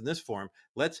like this in this form,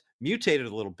 let's mutate it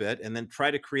a little bit and then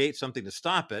try to create something to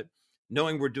stop it,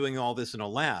 knowing we're doing all this in a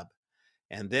lab.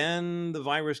 And then the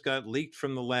virus got leaked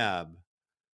from the lab.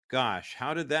 Gosh,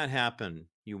 how did that happen,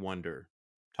 you wonder?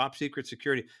 Top secret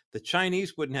security. The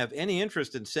Chinese wouldn't have any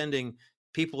interest in sending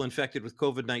people infected with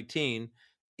COVID-19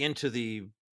 into the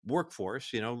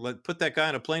workforce. Put that guy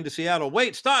on a plane to Seattle.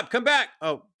 Wait, stop, come back.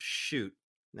 Oh, shoot.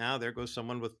 Now there goes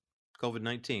someone with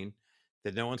COVID-19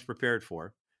 that no one's prepared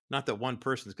for. Not that one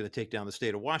person is going to take down the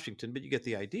state of Washington, but you get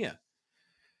the idea.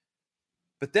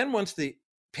 But then once the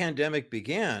pandemic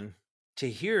began, to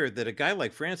hear that a guy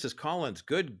like Francis Collins,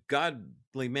 good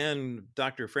godly man,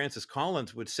 Dr. Francis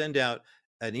Collins, would send out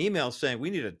an email saying we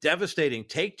need a devastating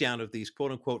takedown of these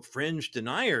quote unquote fringe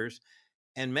deniers.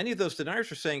 And many of those deniers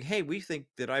are saying, hey, we think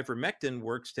that ivermectin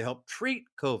works to help treat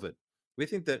COVID. We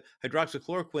think that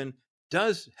hydroxychloroquine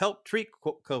does help treat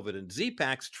COVID, and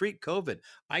Z-Paks treat COVID.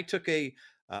 I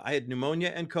had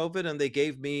pneumonia and COVID, and they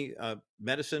gave me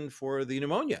medicine for the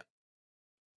pneumonia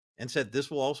and said this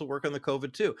will also work on the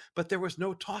COVID too. But there was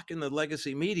no talk in the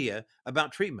legacy media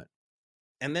about treatment.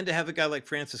 And then to have a guy like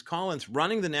Francis Collins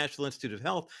running the National Institute of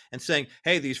Health and saying,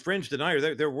 hey, these fringe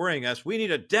deniers, they're worrying us. We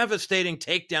need a devastating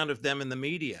takedown of them in the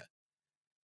media.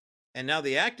 And now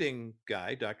the acting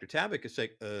guy, Dr. Tabak, is saying,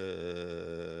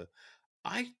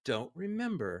 I don't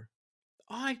remember.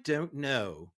 I don't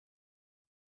know.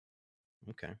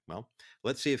 Okay, well,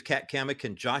 let's see if Kat Kamek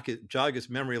can jog his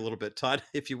memory a little bit. Todd,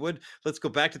 if you would, let's go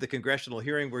back to the congressional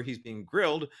hearing where he's being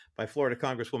grilled by Florida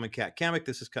Congresswoman Kat Kamek.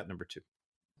 This is cut number 2.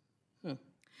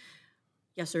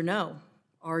 Yes or no?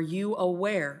 Are you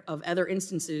aware of other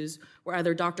instances where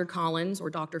either Dr. Collins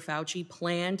or Dr. Fauci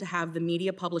plan to have the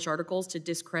media publish articles to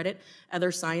discredit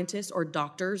other scientists or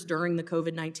doctors during the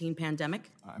COVID-19 pandemic?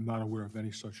 I'm not aware of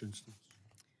any such instance.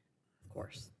 Of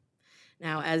course.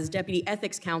 Now, as Deputy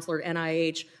Ethics Counselor at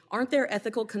NIH, aren't there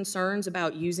ethical concerns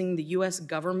about using the U.S.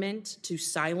 government to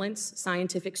silence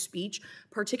scientific speech,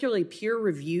 particularly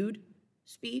peer-reviewed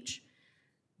speech?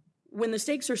 When the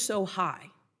stakes are so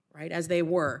high, right, as they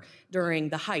were during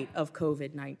the height of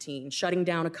COVID-19, shutting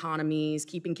down economies,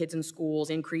 keeping kids in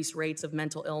schools, increased rates of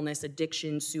mental illness,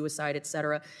 addiction, suicide, et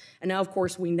cetera. And now, of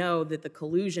course, we know that the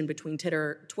collusion between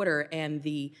Twitter and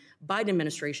the Biden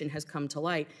administration has come to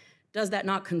light. Does that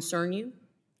not concern you?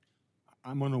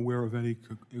 I'm unaware of any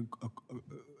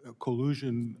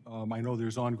collusion. I know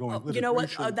there's ongoing litigation. You know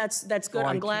what? That's good. So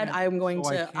I'm glad. I'm going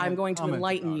to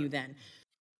enlighten you then.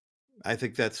 I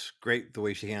think that's great the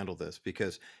way she handled this,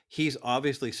 because he's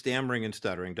obviously stammering and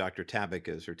stuttering. Dr. Tabak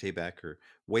is, or Tabak, or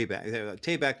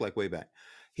Tabak like way back.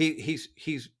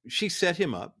 She set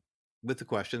him up with the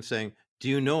question saying, do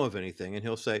you know of anything? And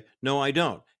he'll say, no, I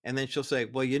don't. And then she'll say,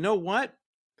 well, you know what?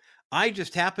 I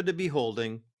just happen to be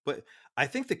holding, but I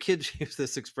think the kids use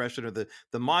this expression, or the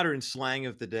modern slang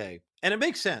of the day. And it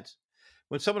makes sense.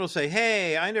 When someone will say,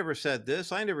 hey, I never said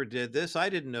this, I never did this, I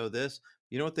didn't know this.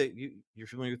 You know what you're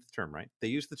familiar with the term, right? They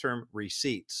use the term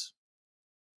receipts.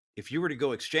 If you were to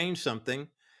go exchange something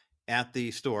at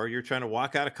the store, you're trying to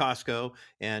walk out of Costco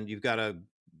and you've got a,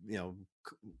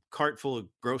 cart full of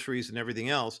groceries and everything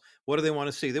else. What do they want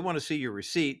to see? They want to see your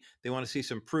receipt. They want to see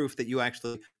some proof that you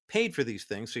actually paid for these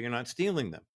things, so you're not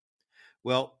stealing them.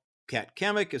 Well, Kat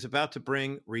Cammack is about to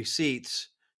bring receipts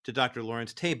to Dr.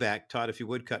 Lawrence Tabak. Todd, if you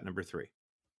would, cut number 3.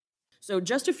 So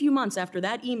just a few months after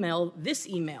that email, this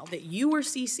email that you were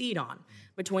CC'd on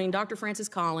between Dr. Francis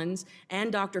Collins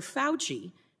and Dr.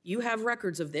 Fauci, you have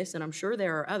records of this, and I'm sure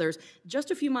there are others.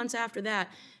 Just a few months after that,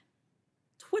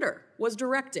 Twitter was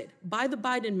directed by the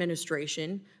Biden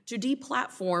administration to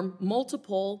deplatform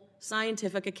multiple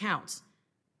scientific accounts,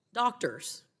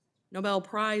 doctors, Nobel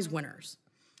Prize winners.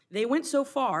 They went so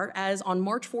far as on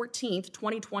March 14th,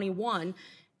 2021,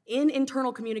 in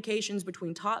internal communications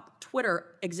between top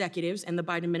Twitter executives and the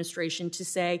Biden administration to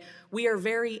say, we are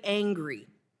very angry.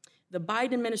 The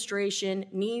Biden administration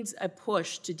needs a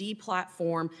push to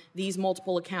deplatform these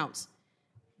multiple accounts.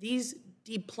 These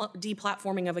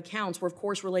deplatforming of accounts were, of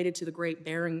course, related to the Great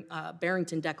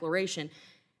Barrington Declaration.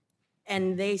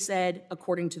 And they said,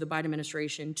 according to the Biden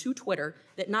administration, to Twitter,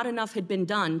 that not enough had been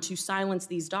done to silence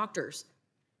these doctors.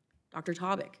 Dr.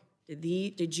 Tabak,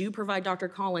 did you provide Dr.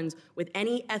 Collins with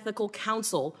any ethical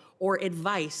counsel or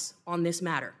advice on this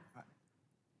matter?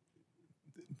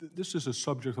 This is a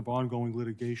subject of ongoing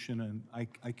litigation, and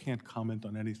I can't comment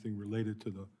on anything related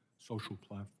to the social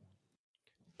platform.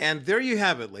 And there you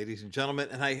have it, ladies and gentlemen.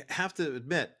 And I have to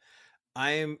admit,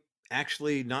 I am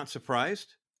actually not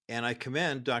surprised, and I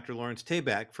commend Dr. Lawrence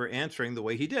Tabak for answering the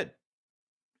way he did.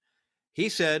 He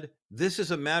said, this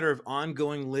is a matter of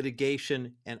ongoing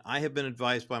litigation, and I have been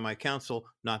advised by my counsel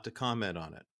not to comment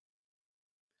on it.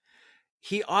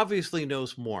 He obviously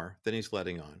knows more than he's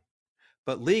letting on,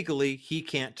 but legally, he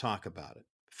can't talk about it.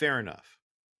 Fair enough.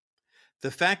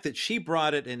 The fact that she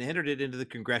brought it and entered it into the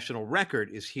congressional record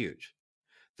is huge.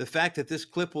 The fact that this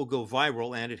clip will go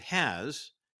viral, and it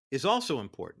has, is also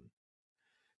important.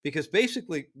 Because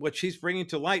basically what she's bringing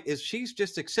to light is she's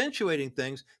just accentuating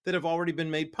things that have already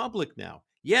been made public now.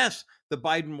 Yes, the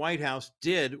Biden White House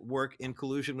did work in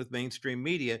collusion with mainstream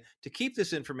media to keep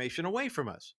this information away from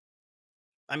us.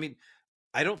 I mean,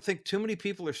 I don't think too many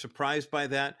people are surprised by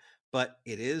that, but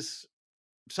it is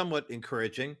somewhat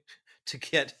encouraging to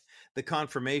get the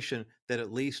confirmation that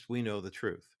at least we know the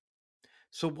truth.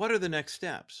 So what are the next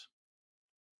steps?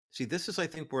 See, this is, I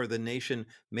think, where the nation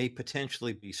may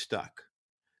potentially be stuck.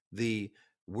 The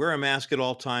wear a mask at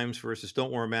all times versus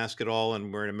don't wear a mask at all,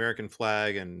 and wear an American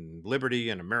flag and liberty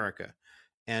and America.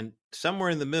 And somewhere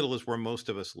in the middle is where most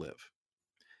of us live.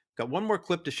 Got one more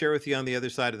clip to share with you on the other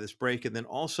side of this break, and then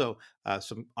also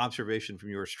some observation from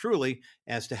yours truly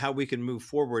as to how we can move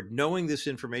forward, knowing this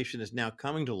information is now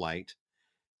coming to light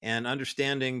and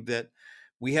understanding that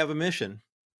we have a mission.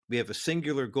 We have a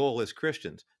singular goal as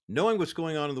Christians. Knowing what's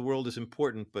going on in the world is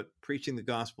important, but preaching the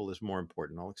gospel is more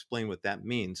important. I'll explain what that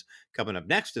means coming up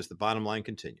next as the bottom line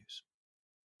continues.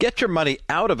 Get your money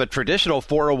out of a traditional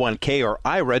 401k or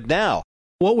IRA now.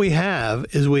 What we have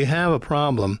is we have a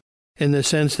problem in the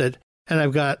sense that, and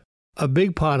I've got a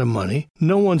big pot of money.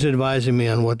 No one's advising me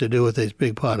on what to do with this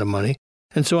big pot of money.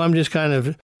 And so I'm just kind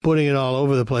of putting it all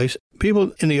over the place.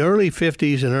 People in the early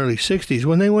 50s and early 60s,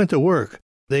 when they went to work,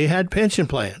 they had pension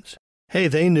plans. hey,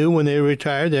 they knew when they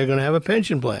retired they're going to have a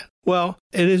pension plan. Well,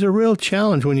 it is a real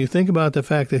challenge when you think about the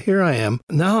fact that here I am,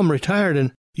 now I'm retired,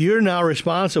 and you're now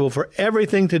responsible for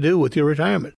everything to do with your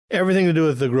retirement, everything to do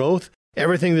with the growth,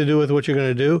 everything to do with what you're going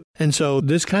to do. And so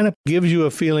this kind of gives you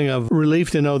a feeling of relief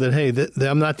to know that, hey,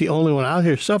 I'm not the only one out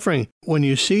here suffering. When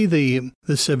you see the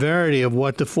severity of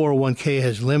what the 401k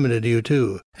has limited you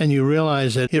to, and you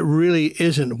realize that it really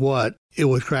isn't what it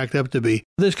was cracked up to be,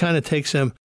 this kind of takes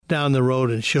them down the road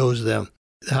and shows them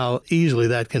how easily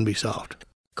that can be solved.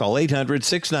 Call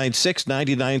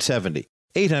 800-696-9970.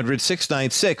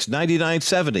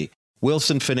 800-696-9970.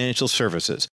 Wilson Financial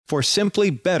Services for simply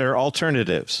better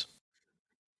alternatives.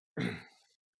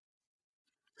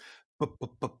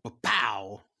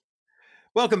 Pow!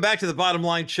 Welcome back to the Bottom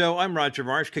Line Show. I'm Roger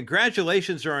Marsh.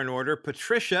 Congratulations are in order.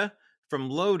 Patricia from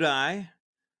Lodi.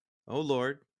 Oh,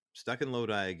 Lord. Stuck in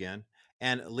Lodi again.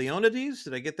 And Leonides,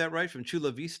 did I get that right, from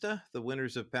Chula Vista, the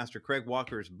winners of Pastor Craig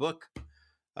Walker's book.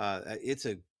 It's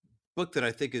a book that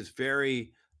I think is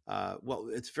very,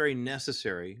 it's very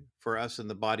necessary for us in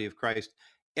the body of Christ.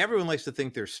 Everyone likes to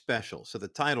think they're special. So the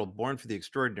title, Born for the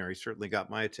Extraordinary, certainly got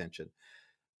my attention.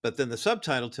 But then the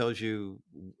subtitle tells you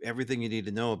everything you need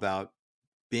to know about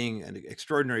being an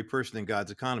extraordinary person in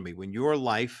God's economy when your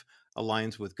life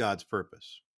aligns with God's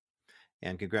purpose.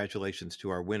 And congratulations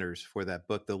to our winners for that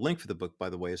book. The link for the book,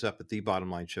 by the way, is up at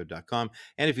thebottomlineshow.com.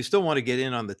 And if you still want to get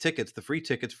in on the tickets, the free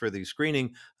tickets for the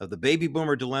screening of The Baby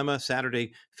Boomer Dilemma,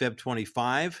 Saturday, Feb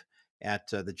 25 at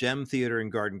the Gem Theater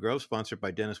in Garden Grove, sponsored by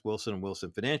Dennis Wilson and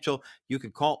Wilson Financial, you can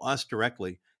call us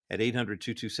directly at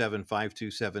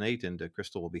 800-227-5278, and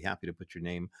Crystal will be happy to put your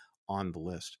name on the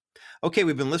list. Okay,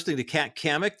 we've been listening to Kat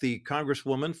Cammack, the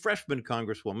congresswoman, freshman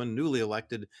congresswoman, newly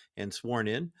elected and sworn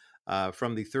in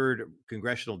from the 3rd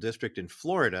Congressional District in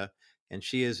Florida, and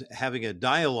she is having a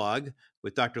dialogue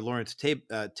with Dr. Lawrence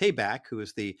Tabak, who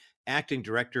is the acting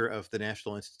director of the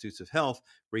National Institutes of Health,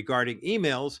 regarding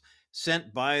emails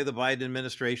sent by the Biden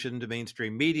administration to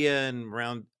mainstream media and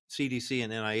around CDC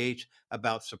and NIH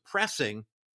about suppressing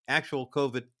actual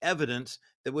COVID evidence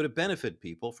that would have benefited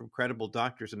people from credible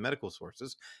doctors and medical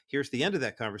sources. Here's the end of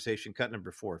that conversation, cut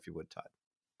number 4, if you would, Todd.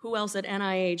 Who else at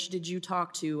NIH did you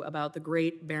talk to about the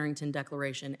Great Barrington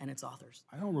Declaration and its authors?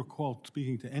 I don't recall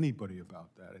speaking to anybody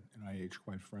about that at NIH,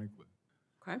 quite frankly.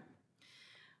 Okay.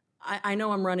 I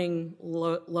know I'm running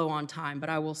low on time, but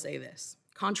I will say this.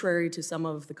 Contrary to some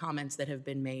of the comments that have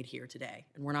been made here today,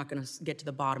 and we're not going to get to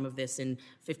the bottom of this in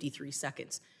 53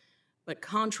 seconds, but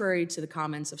contrary to the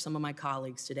comments of some of my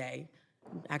colleagues today,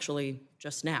 actually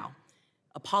just now,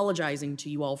 apologizing to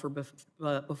you all for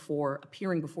before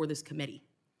appearing before this committee,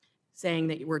 saying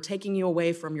that we're taking you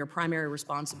away from your primary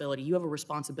responsibility. You have a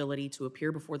responsibility to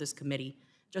appear before this committee,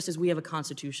 just as we have a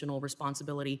constitutional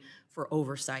responsibility for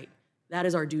oversight. That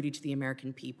is our duty to the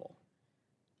American people.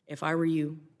 If I were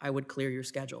you, I would clear your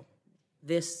schedule.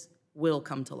 This will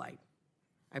come to light.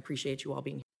 I appreciate you all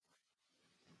being here.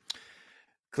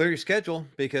 Clear your schedule,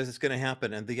 because it's going to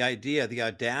happen. And the idea, the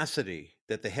audacity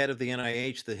that the head of the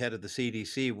NIH, the head of the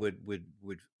CDC would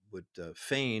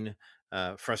feign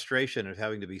frustration of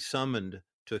having to be summoned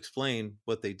to explain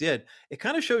what they did, it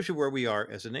kind of shows you where we are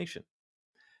as a nation.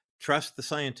 Trust the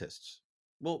scientists.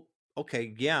 Well,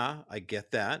 okay, yeah, I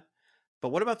get that. But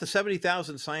what about the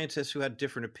 70,000 scientists who had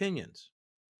different opinions?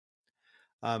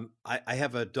 I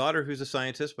have a daughter who's a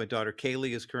scientist. My daughter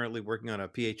Kaylee is currently working on a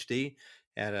PhD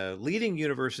at a leading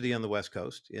university on the West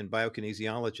Coast in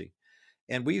biokinesiology.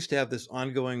 And we used to have this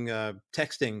ongoing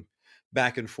texting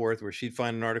back and forth where she'd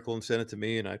find an article and send it to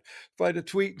me, and I'd find a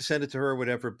tweet and send it to her or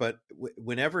whatever. But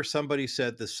whenever somebody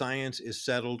said the science is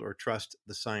settled or trust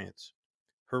the science,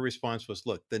 her response was,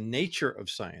 look, the nature of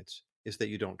science is that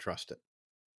you don't trust it.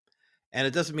 And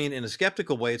it doesn't mean in a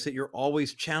skeptical way, it's that you're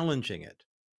always challenging it.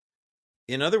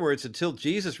 In other words, until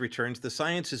Jesus returns, the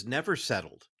science is never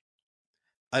settled.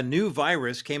 A new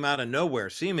virus came out of nowhere,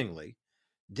 seemingly,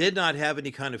 did not have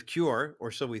any kind of cure,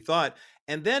 or so we thought,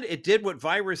 and then it did what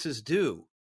viruses do.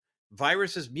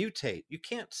 Viruses mutate. You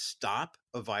can't stop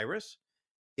a virus.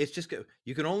 It's just,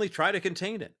 you can only try to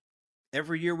contain it.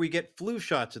 Every year we get flu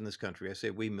shots in this country. I say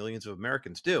we, millions of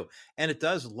Americans do. And it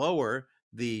does lower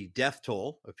the death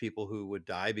toll of people who would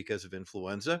die because of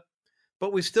influenza.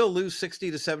 But we still lose 60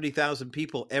 to 70,000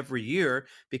 people every year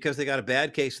because they got a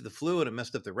bad case of the flu and it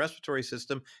messed up their respiratory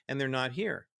system and they're not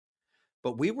here.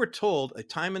 But we were told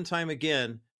time and time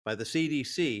again by the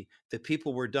CDC that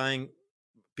people were dying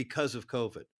because of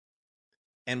COVID.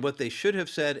 And what they should have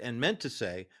said and meant to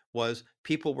say was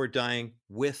people were dying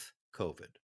with COVID.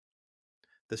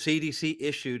 The CDC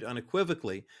issued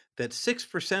unequivocally that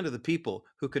 6% of the people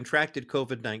who contracted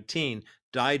COVID-19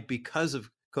 died because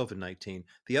of COVID-19.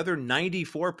 The other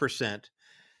 94%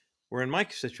 were in my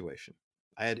situation.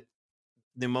 I had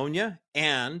pneumonia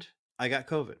and I got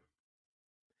COVID.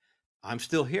 I'm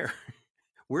still here.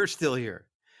 We're still here.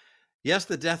 Yes,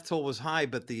 the death toll was high,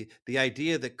 but the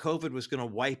idea that COVID was going to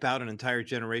wipe out an entire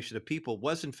generation of people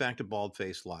was, in fact, a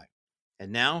bald-faced lie.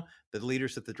 And now the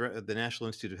leaders at the National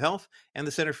Institute of Health and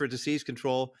the Center for Disease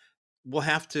Control will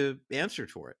have to answer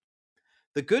for it.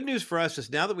 The good news for us is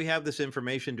now that we have this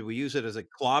information, do we use it as a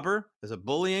clobber, as a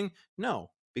bullying? No,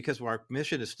 because our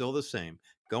mission is still the same.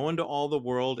 Go into all the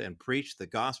world and preach the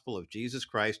gospel of Jesus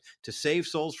Christ to save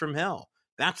souls from hell.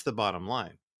 That's the bottom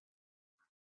line.